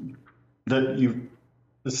this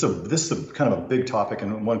is a kind of a big topic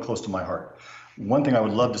and one close to my heart. One thing I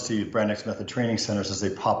would love to see at Brand X Method training centers as they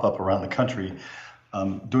pop up around the country,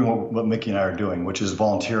 doing what Mikki and I are doing, which is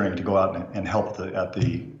volunteering to go out and help at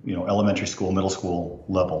the elementary school, middle school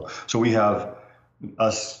level. So we have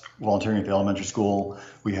us volunteering at the elementary school.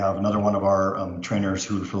 We have another one of our trainers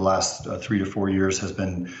who for the last 3 to 4 years has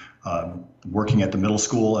been working at the middle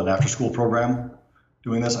school and after school program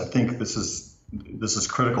doing this. I think this is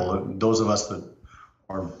critical. Those of us that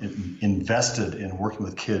are invested in working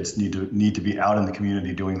with kids need to be out in the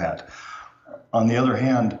community doing that. On the other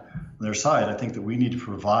hand, on their side, I think that we need to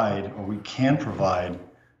provide, or we can provide,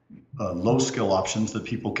 low skill options that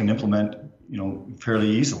people can implement,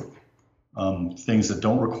 fairly easily. Things that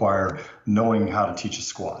don't require knowing how to teach a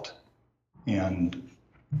squat. And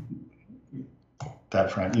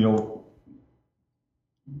that, Fran,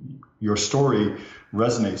 your story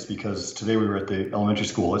resonates because today we were at the elementary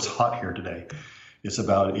school. It's hot here today. It's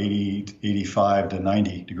about 80, 85 to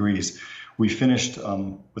 90 degrees. We finished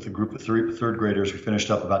with a group of third graders. We finished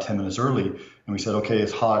up about 10 minutes early, and we said, okay,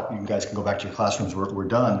 it's hot. You guys can go back to your classrooms. We're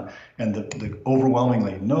done. And the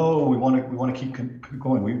overwhelmingly, no, we want to keep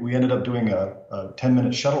going. We ended up doing a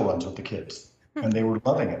 10-minute shuttle runs with the kids, and they were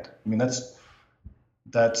loving it. I mean, that's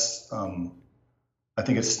I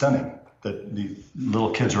think it's stunning that the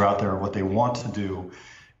little kids are out there. What they want to do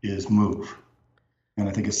is move. And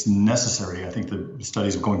I think it's necessary. I think the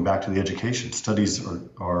studies going back to the education studies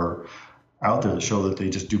are out there that show that they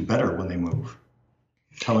just do better when they move.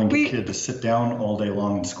 Telling the kid to sit down all day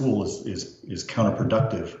long in school is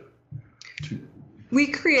counterproductive. We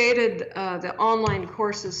created the online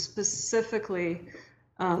courses specifically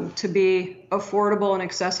to be affordable and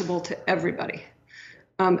accessible to everybody.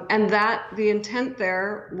 And that the intent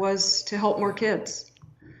there was to help more kids.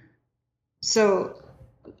 So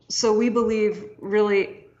we believe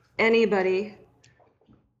really anybody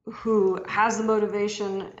who has the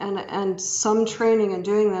motivation and some training in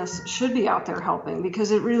doing this should be out there helping,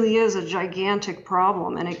 because it really is a gigantic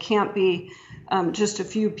problem, and it can't be just a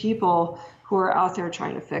few people who are out there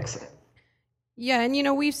trying to fix it. Yeah, and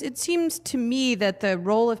it seems to me that the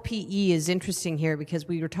role of PE is interesting here, because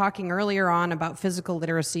we were talking earlier on about physical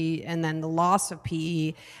literacy and then the loss of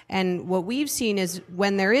PE. And what we've seen is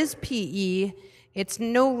when there is PE, it's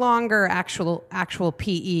no longer actual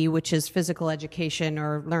PE, which is physical education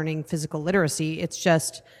or learning physical literacy. It's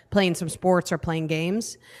just playing some sports or playing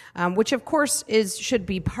games, which of course should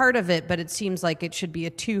be part of it, but it seems like it should be a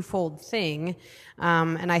twofold thing.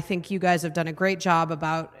 And I think you guys have done a great job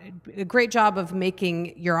of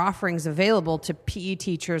making your offerings available to PE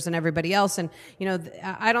teachers and everybody else. And,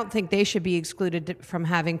 I don't think they should be excluded from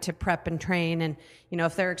having to prep and train. And,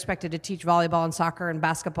 if they're expected to teach volleyball and soccer and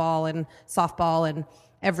basketball and softball and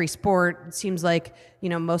every sport, it seems like,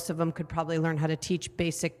 most of them could probably learn how to teach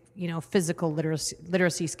basic, physical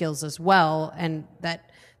literacy skills as well. And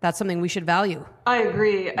that's something we should value. I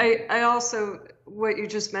agree. I also, what you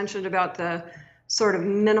just mentioned about the sort of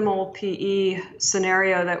minimal PE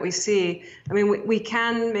scenario that we see, I mean, we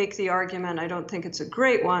can make the argument, I don't think it's a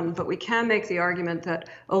great one, but we can make the argument that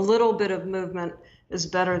a little bit of movement is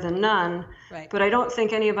better than none. Right. But I don't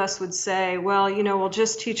think any of us would say, well, we'll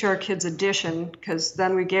just teach our kids addition because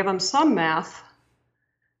then we gave them some math.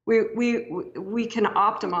 We can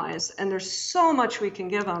optimize, and there's so much we can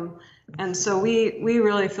give them. And so we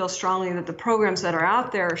really feel strongly that the programs that are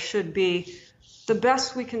out there should be the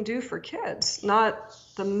best we can do for kids, not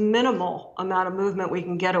the minimal amount of movement we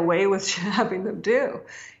can get away with having them do.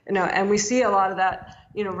 And we see a lot of that,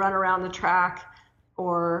 run around the track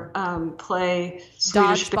or play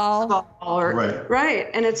dodgeball, right.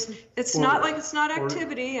 And it's not like it's not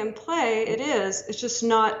activity and play. It is. It's just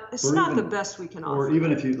not. It's not the best we can offer. Or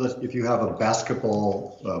even if you have a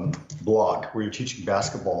basketball block where you're teaching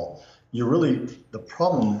basketball, the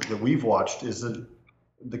problem that we've watched is that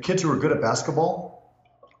the kids who are good at basketball,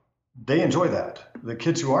 they enjoy that. The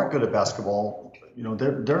kids who aren't good at basketball,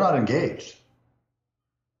 they're not engaged,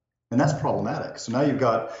 and that's problematic. So now you've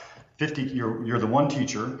got 50. You're the one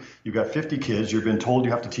teacher. You've got 50 kids. You've been told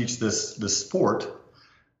you have to teach this sport.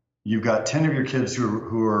 You've got 10 of your kids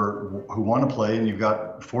who want to play, and you've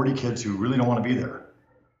got 40 kids who really don't want to be there,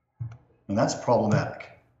 and that's problematic.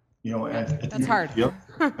 That's hard. Yep.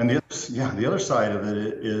 And the other side of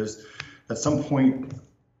it is, at some point,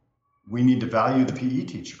 we need to value the PE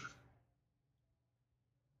teacher.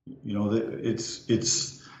 It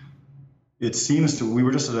seems to. We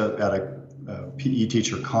were just at a PE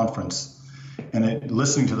teacher conference, and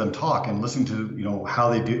listening to them talk and listening to how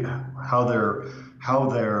they do, how their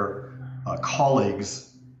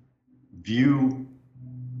colleagues view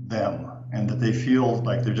them, and that they feel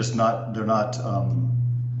like they're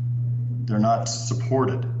not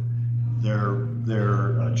supported. Their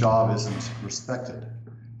job isn't respected,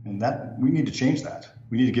 and that we need to change that.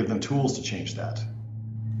 We need to give them tools to change that.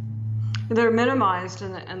 They're minimized,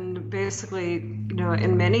 and basically,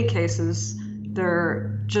 in many cases,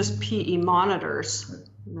 they're just PE monitors.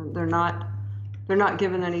 They're not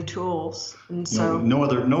given any tools, and so no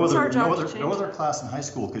other change class in high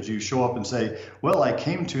school could you show up and say, well, I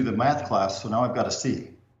came to the math class, so now I've got a C.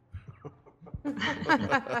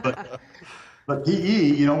 But PE,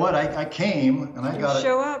 you know what? I came and I got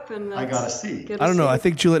show up and I got a C. I don't know. I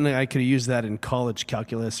think Juliet and I could have used that in college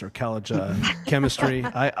calculus or college chemistry.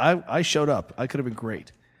 I showed up. I could have been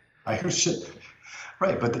great.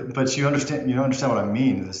 Right, but you understand what I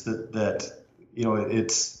mean is that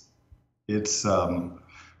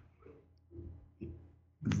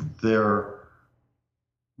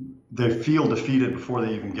they feel defeated before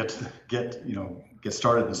they even get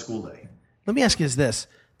started in the school day. Let me ask you this.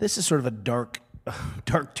 This is sort of a dark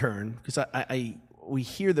turn, because we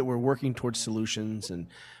hear that we're working towards solutions and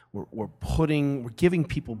we're giving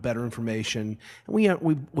people better information, and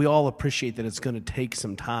we all appreciate that it's going to take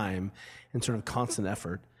some time and sort of constant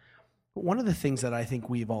effort. But one of the things that I think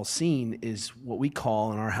we've all seen is what we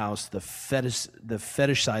call in our house the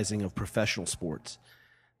fetishizing of professional sports.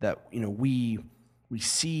 That we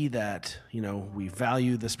see that, we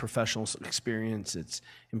value this professional experience. It's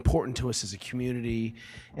important to us as a community.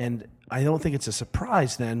 And I don't think it's a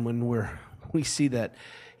surprise then when we see that,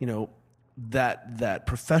 that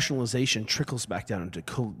professionalization trickles back down into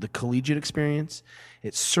the collegiate experience.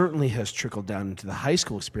 It certainly has trickled down into the high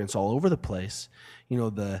school experience all over the place.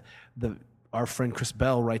 Our friend Chris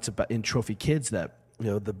Bell writes about in Trophy Kids that,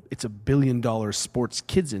 it's $1 billion sports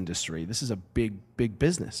kids industry. This is a big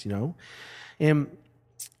business, And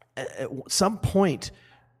at some point,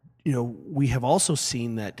 we have also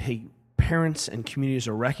seen that, hey, parents and communities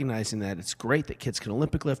are recognizing that it's great that kids can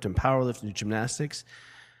Olympic lift and power lift and do gymnastics,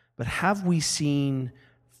 but have we seen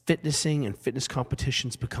fitnessing and fitness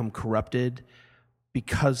competitions become corrupted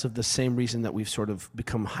because of the same reason that we've sort of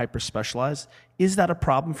become hyper-specialized? Is that a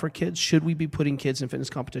problem for kids? Should we be putting kids in fitness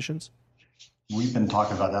competitions? We've been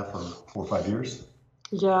talking about that for 4 or 5 years.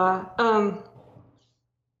 Yeah.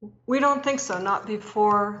 We don't think so, not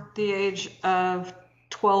before the age of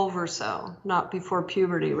 12 or so, not before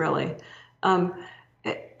puberty, really. And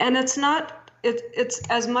it's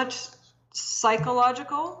as much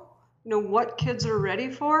psychological, what kids are ready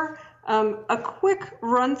for. A quick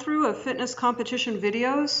run through of fitness competition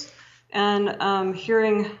videos and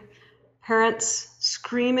hearing parents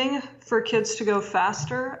screaming for kids to go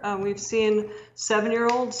faster. We've seen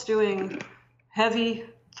 7-year-olds doing heavy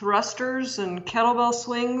thrusters and kettlebell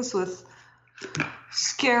swings with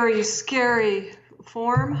scary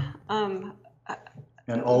form. And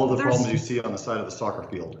all of the problems you see on the side of the soccer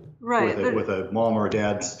field. Right. With a mom or a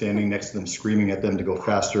dad standing next to them, screaming at them to go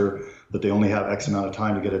faster, that they only have X amount of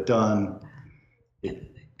time to get it done.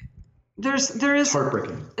 It's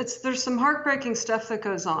heartbreaking. There's some heartbreaking stuff that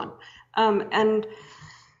goes on. And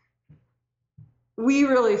we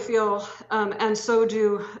really feel, and so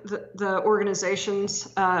do the organizations,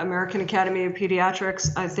 American Academy of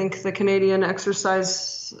Pediatrics. I think the Canadian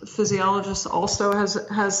Exercise Physiologist also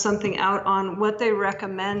has something out on what they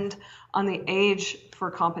recommend on the age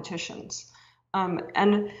for competitions.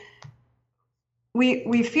 And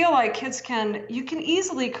we feel like you can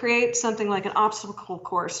easily create something like an obstacle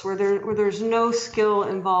course where there's no skill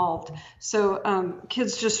involved. So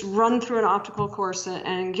kids just run through an obstacle course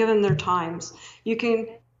and given their times, you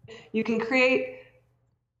can create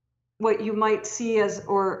what you might see as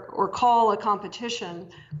or call a competition,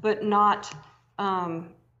 but not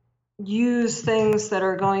use things that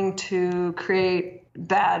are going to create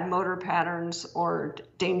bad motor patterns or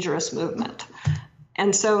dangerous movement.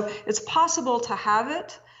 And so it's possible to have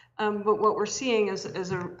it, but what we're seeing is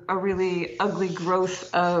a really ugly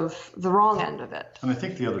growth of the wrong end of it. And I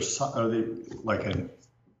think the other side,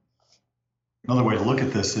 another way to look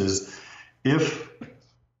at this is, if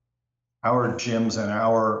our gyms and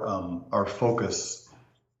our focus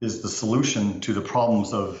is the solution to the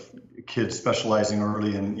problems of kids specializing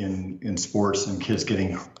early in sports and kids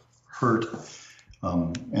getting hurt,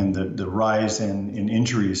 and the rise in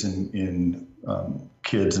injuries in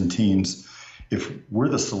kids and teens, if we're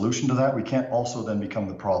the solution to that, we can't also then become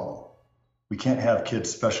the problem. We can't have kids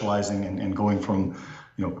specializing and going from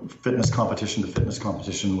fitness competition to fitness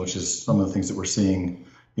competition, which is some of the things that we're seeing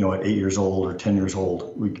at 8 years old or 10 years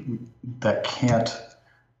old. We can't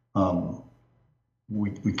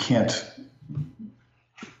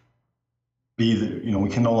be we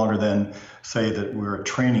can no longer then say that we're a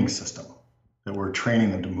training system, that we're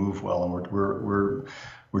training them to move well, and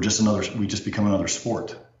we just become another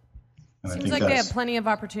sport. And Seems like they have plenty of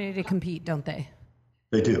opportunity to compete, don't they?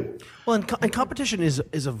 They do. Well, and competition is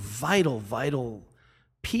a vital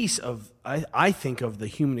piece of I think of the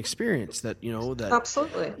human experience that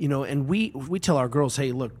Absolutely. and we tell our girls,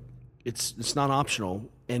 hey, look, it's not optional,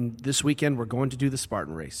 and this weekend we're going to do the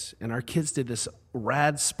Spartan race, and our kids did this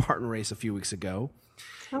rad Spartan race a few weeks ago,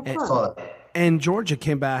 and Georgia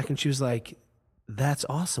came back and she was like, that's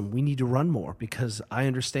awesome. We need to run more because I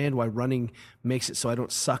understand why running makes it so I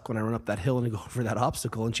don't suck when I run up that hill and go over that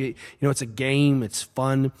obstacle. And she, it's a game. It's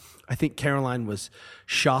fun. I think Caroline was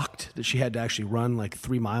shocked that she had to actually run like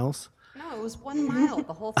 3 miles. No, it was 1 mile.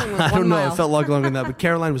 The whole thing was 1 mile. I don't know. It felt longer than that. But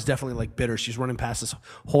Caroline was definitely like bitter. She's running past this,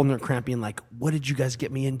 holding her cramp, being like, what did you guys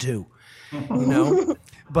get me into?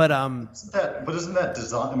 But isn't that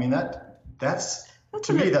design? I mean, that's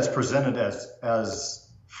to me, that's presented as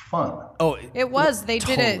fun. Oh, it was. They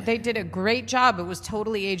totally. They did a great job. It was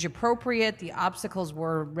totally age appropriate. The obstacles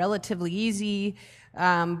were relatively easy.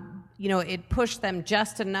 It pushed them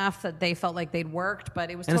just enough that they felt like they'd worked, but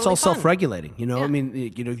it was. And totally it's all fun. self-regulating. Yeah. I mean,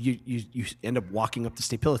 you end up walking up the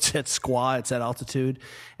steep hill. It's at squat. It's at altitude.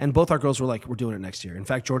 And both our girls were like, we're doing it next year. In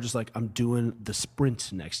fact, George is like, I'm doing the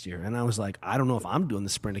sprint next year. And I was like, I don't know if I'm doing the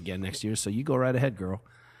sprint again next year. So you go right ahead, girl.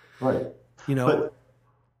 Right.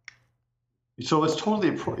 So it's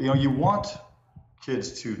totally, you want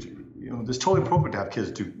kids to, it's totally appropriate to have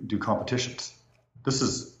kids do competitions. This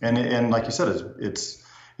is, and like you said, it's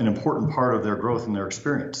an important part of their growth and their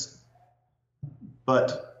experience.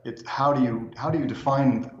 But how do you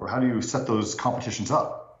define, or how do you set those competitions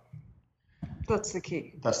up? That's the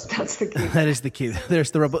key. That's the key. That is the key.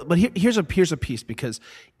 There's the rub. But here's a piece, because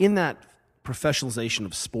in that professionalization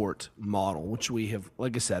of sport model, which we have,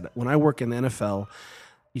 like I said, when I work in the NFL,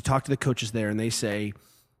 you talk to the coaches there and they say,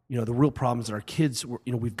 the real problem is that our kids,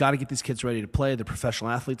 we've got to get these kids ready to play. They're professional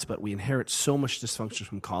athletes, but we inherit so much dysfunction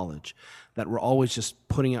from college that we're always just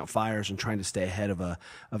putting out fires and trying to stay ahead of a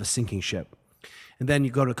sinking ship. And then you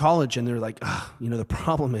go to college and they're like, the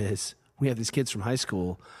problem is we have these kids from high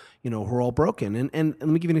school, who are all broken. And let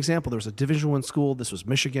me give you an example. There was a Division I school. This was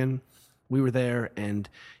Michigan. We were there, and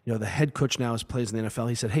the head coach now plays in the NFL.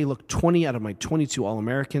 He said, hey, look, 20 out of my 22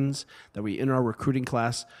 All-Americans that we in our recruiting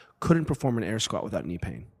class couldn't perform an air squat without knee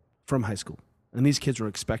pain from high school. And these kids were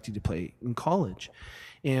expected to play in college.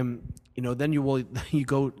 And, then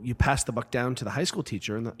you pass the buck down to the high school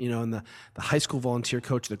teacher, and the high school volunteer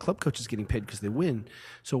coach, the club coach is getting paid because they win.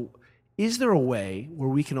 So is there a way where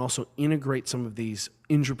we can also integrate some of these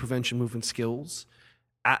injury prevention movement skills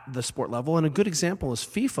at the sport level? And a good example is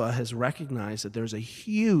FIFA has recognized that there's a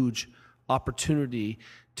huge opportunity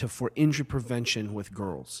for injury prevention with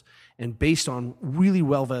girls. And based on really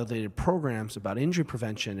well-validated programs about injury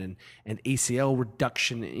prevention and ACL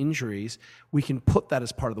reduction in injuries, we can put that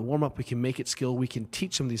as part of the warm-up. We can make it skill. We can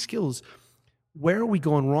teach some of these skills. Where are we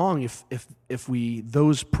going wrong if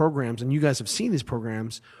those programs, and you guys have seen these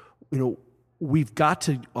programs, we've got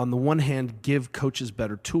to, on the one hand, give coaches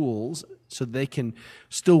better tools so they can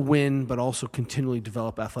still win, but also continually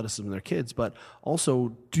develop athleticism in their kids, but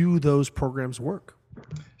also do those programs work?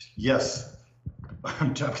 Yes. I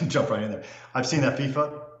can jump right in there. I've seen that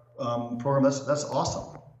FIFA program. That's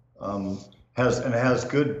awesome. It has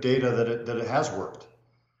good data that it has worked.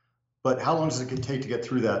 But how long does it take to get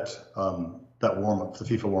through that warm-up, the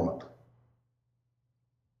FIFA warm-up?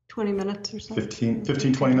 20 minutes or something.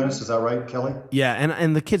 15, 20 minutes. Is that right, Kelly? Yeah.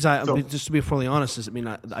 And the kids, just to be fully honest,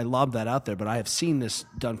 I lob that out there, but I have seen this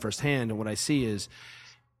done firsthand. And what I see is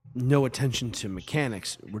no attention to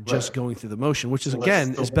mechanics. We're just going through the motion, which is,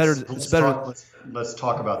 is better. Let's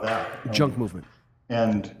talk about that. Junk movement.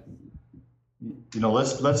 And,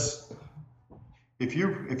 let's, if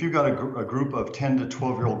you've got a group of 10 to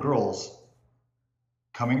 12-year-old girls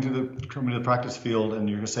coming to the practice field, and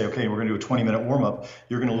you're going to say, okay, we're going to do a 20-minute warm-up,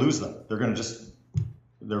 you're going to lose them. They're going to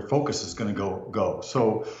their focus is going to go.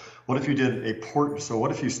 So what if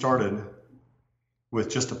you started with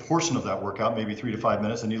just a portion of that workout, maybe 3 to 5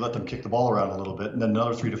 minutes, and you let them kick the ball around a little bit, and then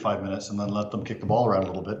another 3 to 5 minutes, and then let them kick the ball around a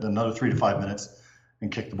little bit, then another 3 to 5 minutes,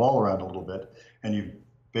 and kick the ball around a little bit, and you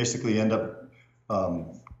basically end up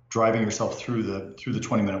driving yourself through the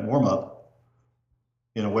 20-minute warm-up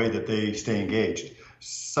in a way that they stay engaged.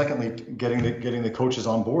 Secondly, getting the coaches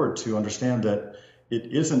on board to understand that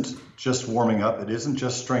it isn't just warming up, it isn't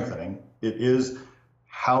just strengthening, it is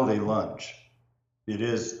how they lunge, it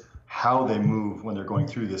is how they move when they're going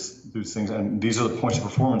through these things, and these are the points of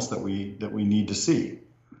performance that we need to see.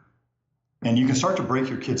 And you can start to break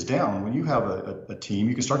your kids down when you have a team.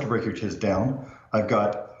 You can start to break your kids down. I've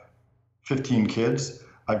got 15 kids.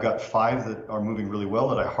 I've got 5 that are moving really well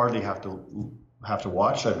that I hardly have to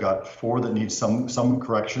watch. I've got 4 that need some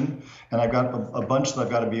correction, and I've got a bunch that I've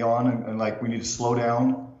got to be on, and like we need to slow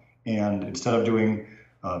down. And instead of doing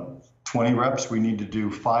 20 reps, we need to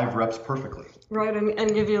do 5 reps perfectly. Right,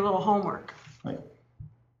 and give you a little homework. Right.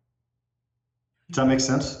 Does that make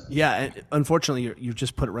sense? Yeah, and unfortunately, you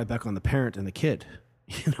just put it right back on the parent and the kid.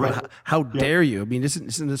 You know, Right. how dare you? I mean,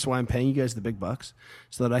 isn't this why I'm paying you guys the big bucks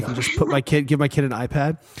so that I can just give my kid an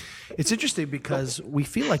iPad? It's interesting because we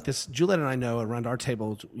feel like this. Juliet and I know around our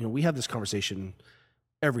table, you know, we have this conversation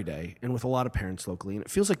every day and with a lot of parents locally, and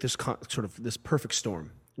it feels like this sort of this perfect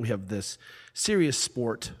storm. We have this serious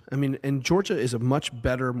sport. I mean, and Georgia is a much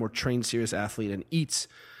better, more trained, serious athlete and eats,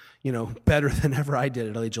 you know, better than ever I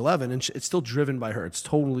did at age 11. And it's still driven by her. It's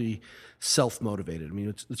totally self-motivated. I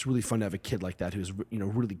mean, it's really fun to have a kid like that who's, you know,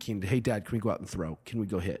 really keen to, hey, Dad, can we go out and throw? Can we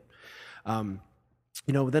go hit? You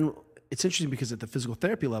know, then it's interesting because at the physical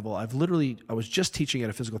therapy level, I was just teaching at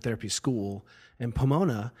a physical therapy school in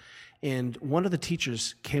Pomona, and one of the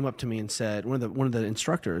teachers came up to me and said, one of the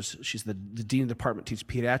instructors, she's the dean of the department, teaches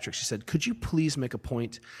pediatrics. She said, could you please make a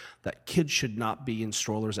point that kids should not be in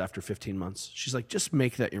strollers after 15 months? She's like, just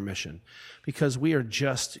make that your mission, because we are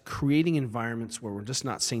just creating environments where we're just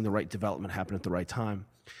not seeing the right development happen at the right time.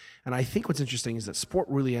 And I think what's interesting is that sport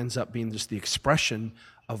really ends up being just the expression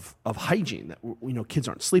of hygiene, that, you know, kids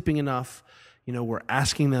aren't sleeping enough. You know, we're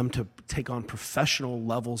asking them to take on professional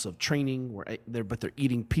levels of training, but they're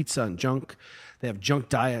eating pizza and junk. They have junk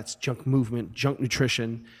diets, junk movement, junk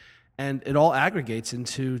nutrition, and it all aggregates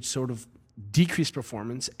into sort of decreased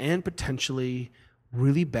performance and potentially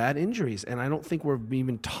really bad injuries. And I don't think we're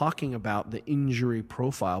even talking about the injury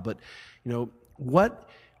profile, but, you know,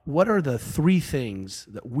 what are the 3 things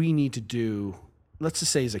that we need to do, let's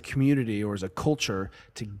just say as a community or as a culture,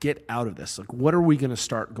 to get out of this? Like, what are we going to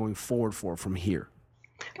start going forward from here?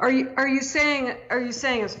 Are you saying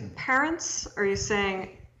as parents? Are you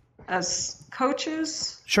saying as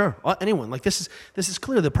coaches? Sure, anyone. Like this is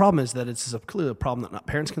clear. The problem is that it's clearly a problem that not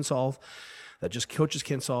parents can solve, that just coaches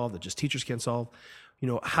can't solve, that just teachers can't solve. You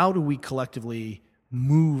know, how do we collectively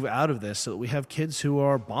move out of this so that we have kids who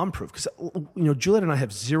are bomb-proof? Because, you know, Juliet and I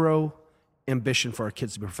have zero ambition for our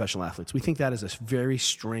kids to be professional athletes. We think that is a very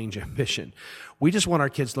strange ambition. We just want our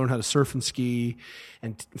kids to learn how to surf and ski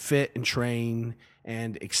and fit and train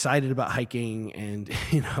and excited about hiking and,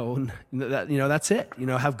 you know, that's it. You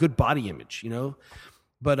know, have good body image, you know.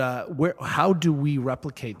 But how do we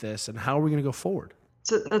replicate this, and how are we going to go forward?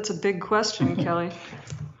 That's a big question, Kelly.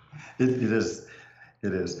 It is.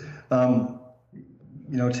 It is.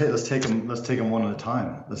 You know, let's take them one at a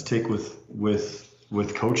time. Let's take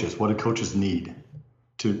with coaches. What do coaches need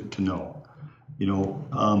to know? You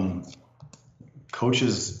know,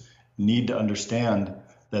 coaches need to understand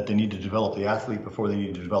that they need to develop the athlete before they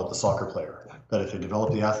need to develop the soccer player. That if they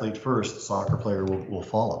develop the athlete first, the soccer player will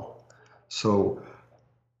follow. So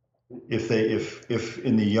if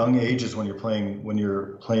in the young ages when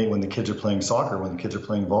the kids are playing soccer, when the kids are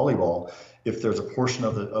playing volleyball, if there's a portion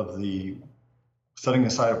of the setting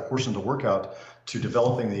aside a portion of the workout to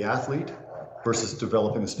developing the athlete versus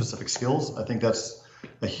developing the specific skills, I think that's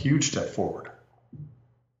a huge step forward.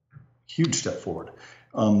 Huge step forward.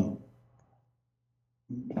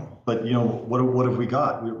 But you know, what have we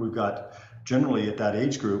got? We've got, generally at that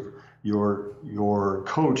age group, your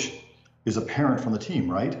coach is a parent from the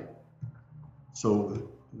team, right? So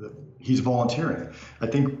he's volunteering. I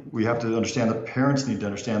think we have to understand that parents need to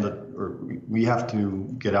understand that, or we have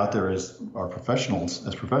to get out there as professionals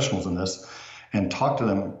in this, and talk to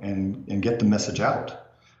them and get the message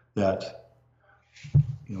out that,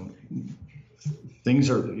 you know, things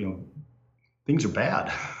are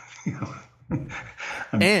bad. You know?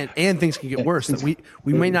 And things can get worse. That we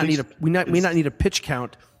may not need a pitch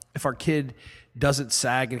count if our kid doesn't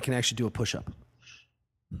sag and can actually do a push-up.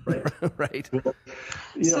 Right. Right. Well,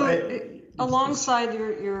 Alongside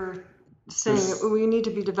your saying that we need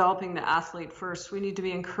to be developing the athlete first, we need to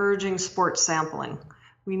be encouraging sports sampling.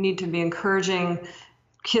 We need to be encouraging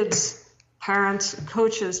kids, parents,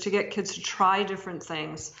 coaches to get kids to try different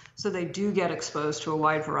things so they do get exposed to a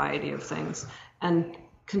wide variety of things and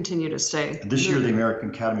continue to stay. This year, the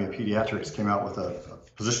American Academy of Pediatrics came out with a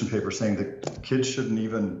position paper saying that kids shouldn't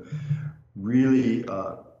even really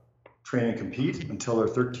train and compete until they're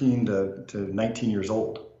 13 to 19 years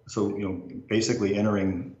old. So, you know, basically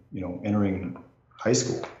entering high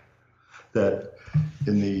school. That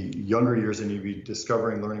in the younger years, they need to be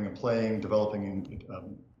discovering, learning, and playing, developing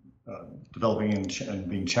and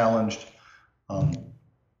being challenged. And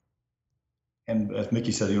as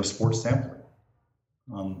Mikki said, you know, sports sampling.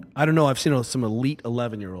 I don't know. I've seen some elite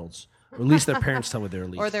 11-year-olds, or at least their parents tell me they're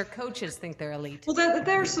elite. Or their coaches think they're elite. Well,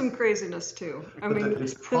 there's some craziness too. I mean,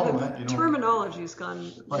 it's problematic. The terminology's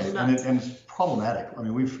gone right, nuts. and it's problematic. I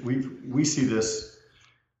mean, we see this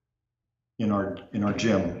in our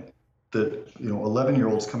gym. that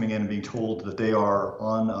 11-year-olds coming in and being told that they are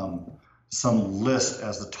on some list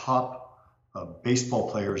as the top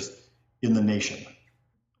baseball players in the nation.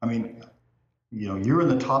 I mean, you're in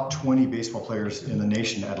the top 20 baseball players in the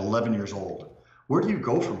nation at 11 years old. Where do you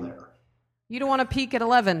go from there? You don't want to peak at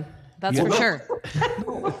 11. That's for sure.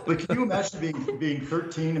 No, but can you imagine being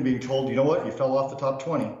 13 and being told, you know what, you fell off the top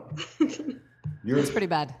 20? It's pretty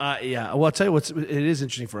bad. Yeah. Well, I'll tell you it is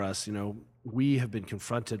interesting for us. We have been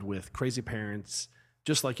confronted with crazy parents,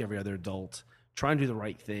 just like every other adult, trying to do the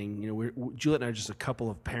right thing. Juliet and I are just a couple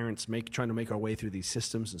of parents trying to make our way through these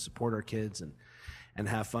systems and support our kids and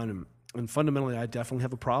have fun. And fundamentally, I definitely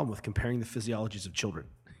have a problem with comparing the physiologies of children.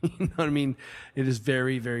 You know what I mean? It is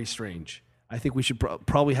very, very strange. I think we should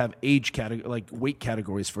probably have age weight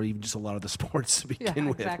categories for even just a lot of the sports to begin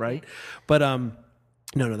with, right? But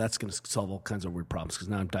no, that's going to solve all kinds of weird problems because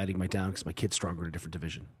now I'm dieting my down because my kid's stronger in a different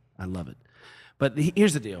division. I love it. But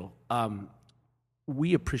here's the deal.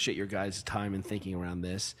 We appreciate your guys' time and thinking around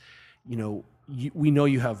this. We know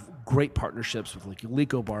you have great partnerships with like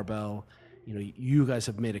Lico Barbell. You guys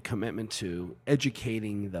have made a commitment to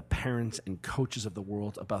educating the parents and coaches of the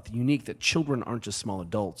world about the unique that children aren't just small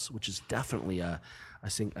adults, which is definitely I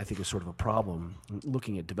think a sort of a problem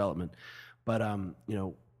looking at development. But have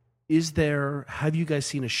you guys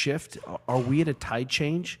seen a shift? Are we at a tide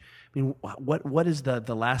change? I mean, what is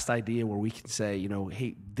the last idea where we can say,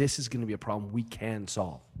 hey, this is going to be a problem we can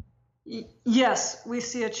solve? Yes, we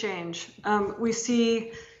see a change. We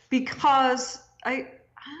see because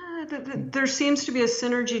there seems to be a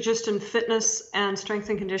synergy just in fitness and strength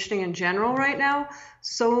and conditioning in general right now.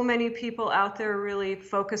 So many people out there really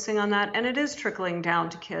focusing on that, and it is trickling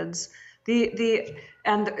down to kids,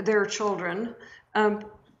 and their children.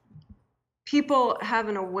 People have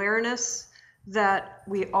an awareness that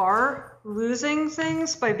we are losing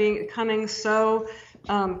things by becoming so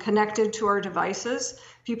connected to our devices.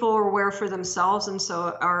 People are aware for themselves and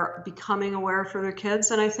so are becoming aware for their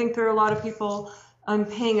kids. And I think there are a lot of people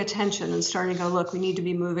paying attention and starting to go, look, we need to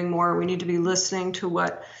be moving more. We need to be listening to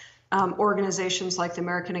what organizations like the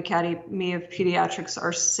American Academy of Pediatrics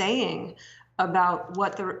are saying about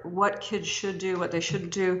what kids should do, what they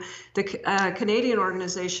shouldn't do. The Canadian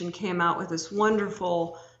organization came out with this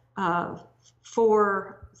wonderful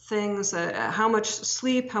 4 things: how much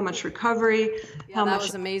sleep, how much recovery. Yeah, that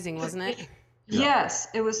was amazing, wasn't it? Yes,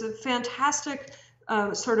 it was a fantastic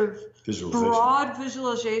sort of broad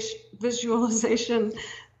visualization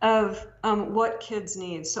of what kids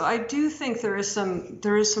need. So I do think there are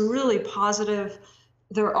some really positive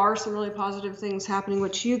things happening,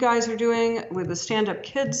 which you guys are doing with the Stand Up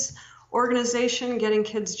Kids organization, getting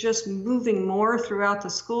kids just moving more throughout the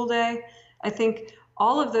school day. I think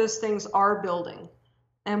all of those things are building.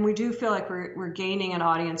 And we do feel like we're gaining an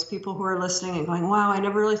audience, people who are listening and going, wow, I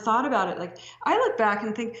never really thought about it. Like, I look back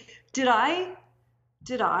and think, did I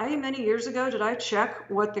many years ago, did I check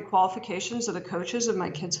what the qualifications of the coaches of my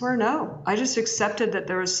kids were? No, I just accepted that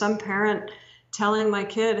there was some parent telling my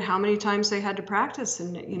kid how many times they had to practice.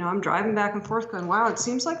 And, I'm driving back and forth going, wow, it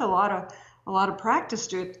seems like a lot of practice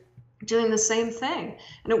doing the same thing.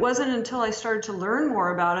 And it wasn't until I started to learn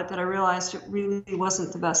more about it that I realized it really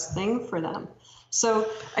wasn't the best thing for them. So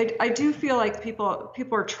I do feel like people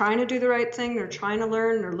are trying to do the right thing. They're trying to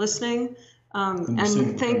learn. They're listening.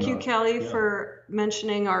 And thank you, Kelly, for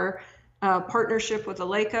mentioning our partnership with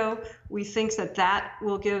Aleco. We think that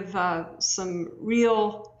will give some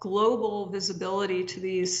real global visibility to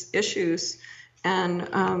these issues.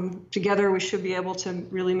 And together we should be able to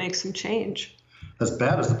really make some change. As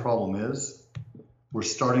bad as the problem is, we're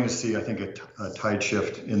starting to see, I think, a tide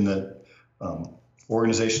shift in that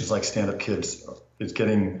organizations like Stand Up Kids is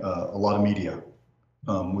getting a lot of media.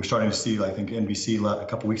 We're starting to see, I think NBC a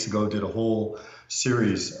couple weeks ago did a whole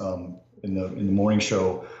series in the morning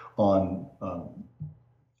show on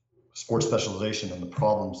sports specialization and the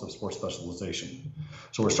problems of sports specialization.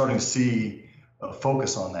 So we're starting to see a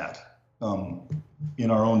focus on that.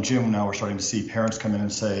 In our own gym now, we're starting to see parents come in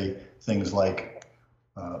and say things like,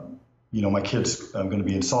 my kid's going to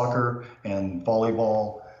be in soccer and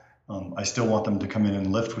volleyball. I still want them to come in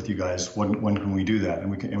and lift with you guys. When can we do that? And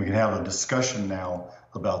we can have a discussion now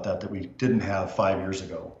about that we didn't have 5 years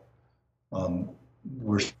ago.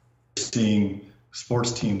 We're seeing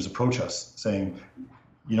sports teams approach us saying,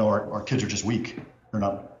 our kids are just weak. They're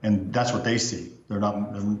not, and that's what they see.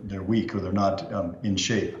 They're weak, or they're not in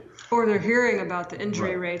shape. Or they're hearing about the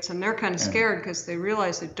injury rates and they're kind of scared because they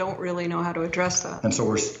realize they don't really know how to address that. And so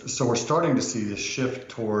we're starting to see this shift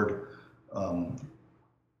toward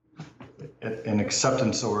an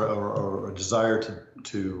acceptance or a desire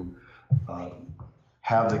to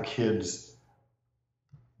have the kids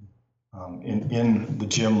in the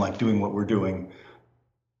gym, like doing what we're doing,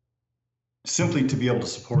 simply to be able to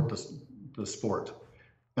support the sport.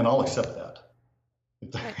 And I'll accept that.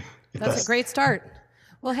 That's a great start.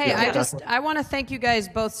 Well, hey, Yeah. I want to thank you guys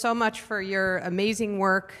both so much for your amazing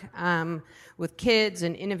work with kids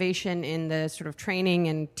and innovation in the sort of training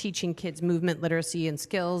and teaching kids movement literacy and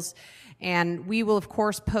skills. And we will, of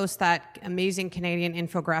course, post that amazing Canadian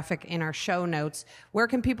infographic in our show notes. Where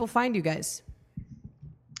can people find you guys?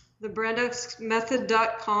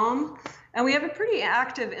 thebrandxmethod.com. And we have a pretty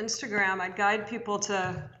active Instagram. I'd guide people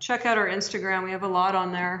to check out our Instagram. We have a lot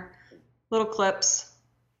on there, little clips.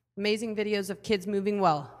 Amazing videos of kids moving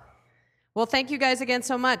well. Well, thank you guys again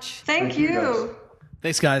so much. Thank you. guys.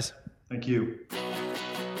 Thanks, guys. Thank you.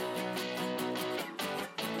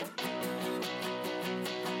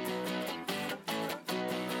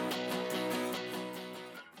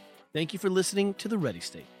 Thank you for listening to The Ready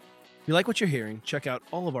State. If you like what you're hearing, check out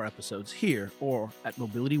all of our episodes here or at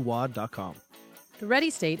mobilitywod.com. The Ready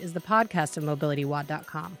State is the podcast of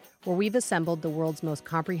mobilitywod.com, where we've assembled the world's most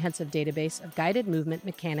comprehensive database of guided movement,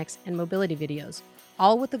 mechanics, and mobility videos,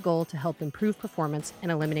 all with the goal to help improve performance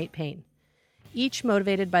and eliminate pain. Each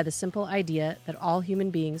motivated by the simple idea that all human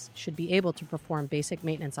beings should be able to perform basic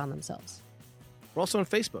maintenance on themselves. We're also on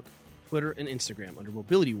Facebook, Twitter, and Instagram under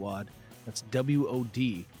MobilityWOD. That's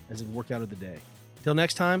WOD, as in workout of the day. Till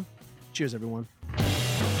next time, cheers, everyone.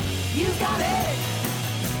 You got it.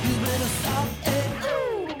 You better stop it.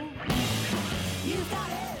 Ooh. You got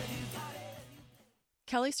it.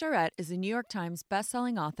 Kelly Starrett is a New York Times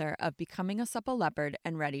bestselling author of Becoming a Supple Leopard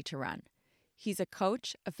and Ready to Run. He's a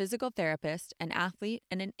coach, a physical therapist, an athlete,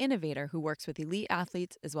 and an innovator who works with elite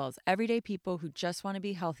athletes as well as everyday people who just want to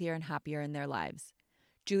be healthier and happier in their lives.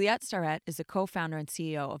 Juliette Starrett is a co-founder and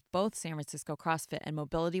CEO of both San Francisco CrossFit and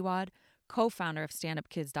MobilityWOD, co-founder of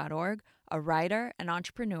StandUpKids.org, a writer, an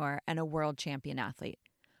entrepreneur, and a world champion athlete.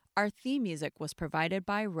 Our theme music was provided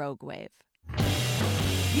by Rogue Wave.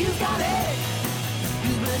 You got it.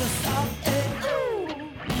 You better stop it.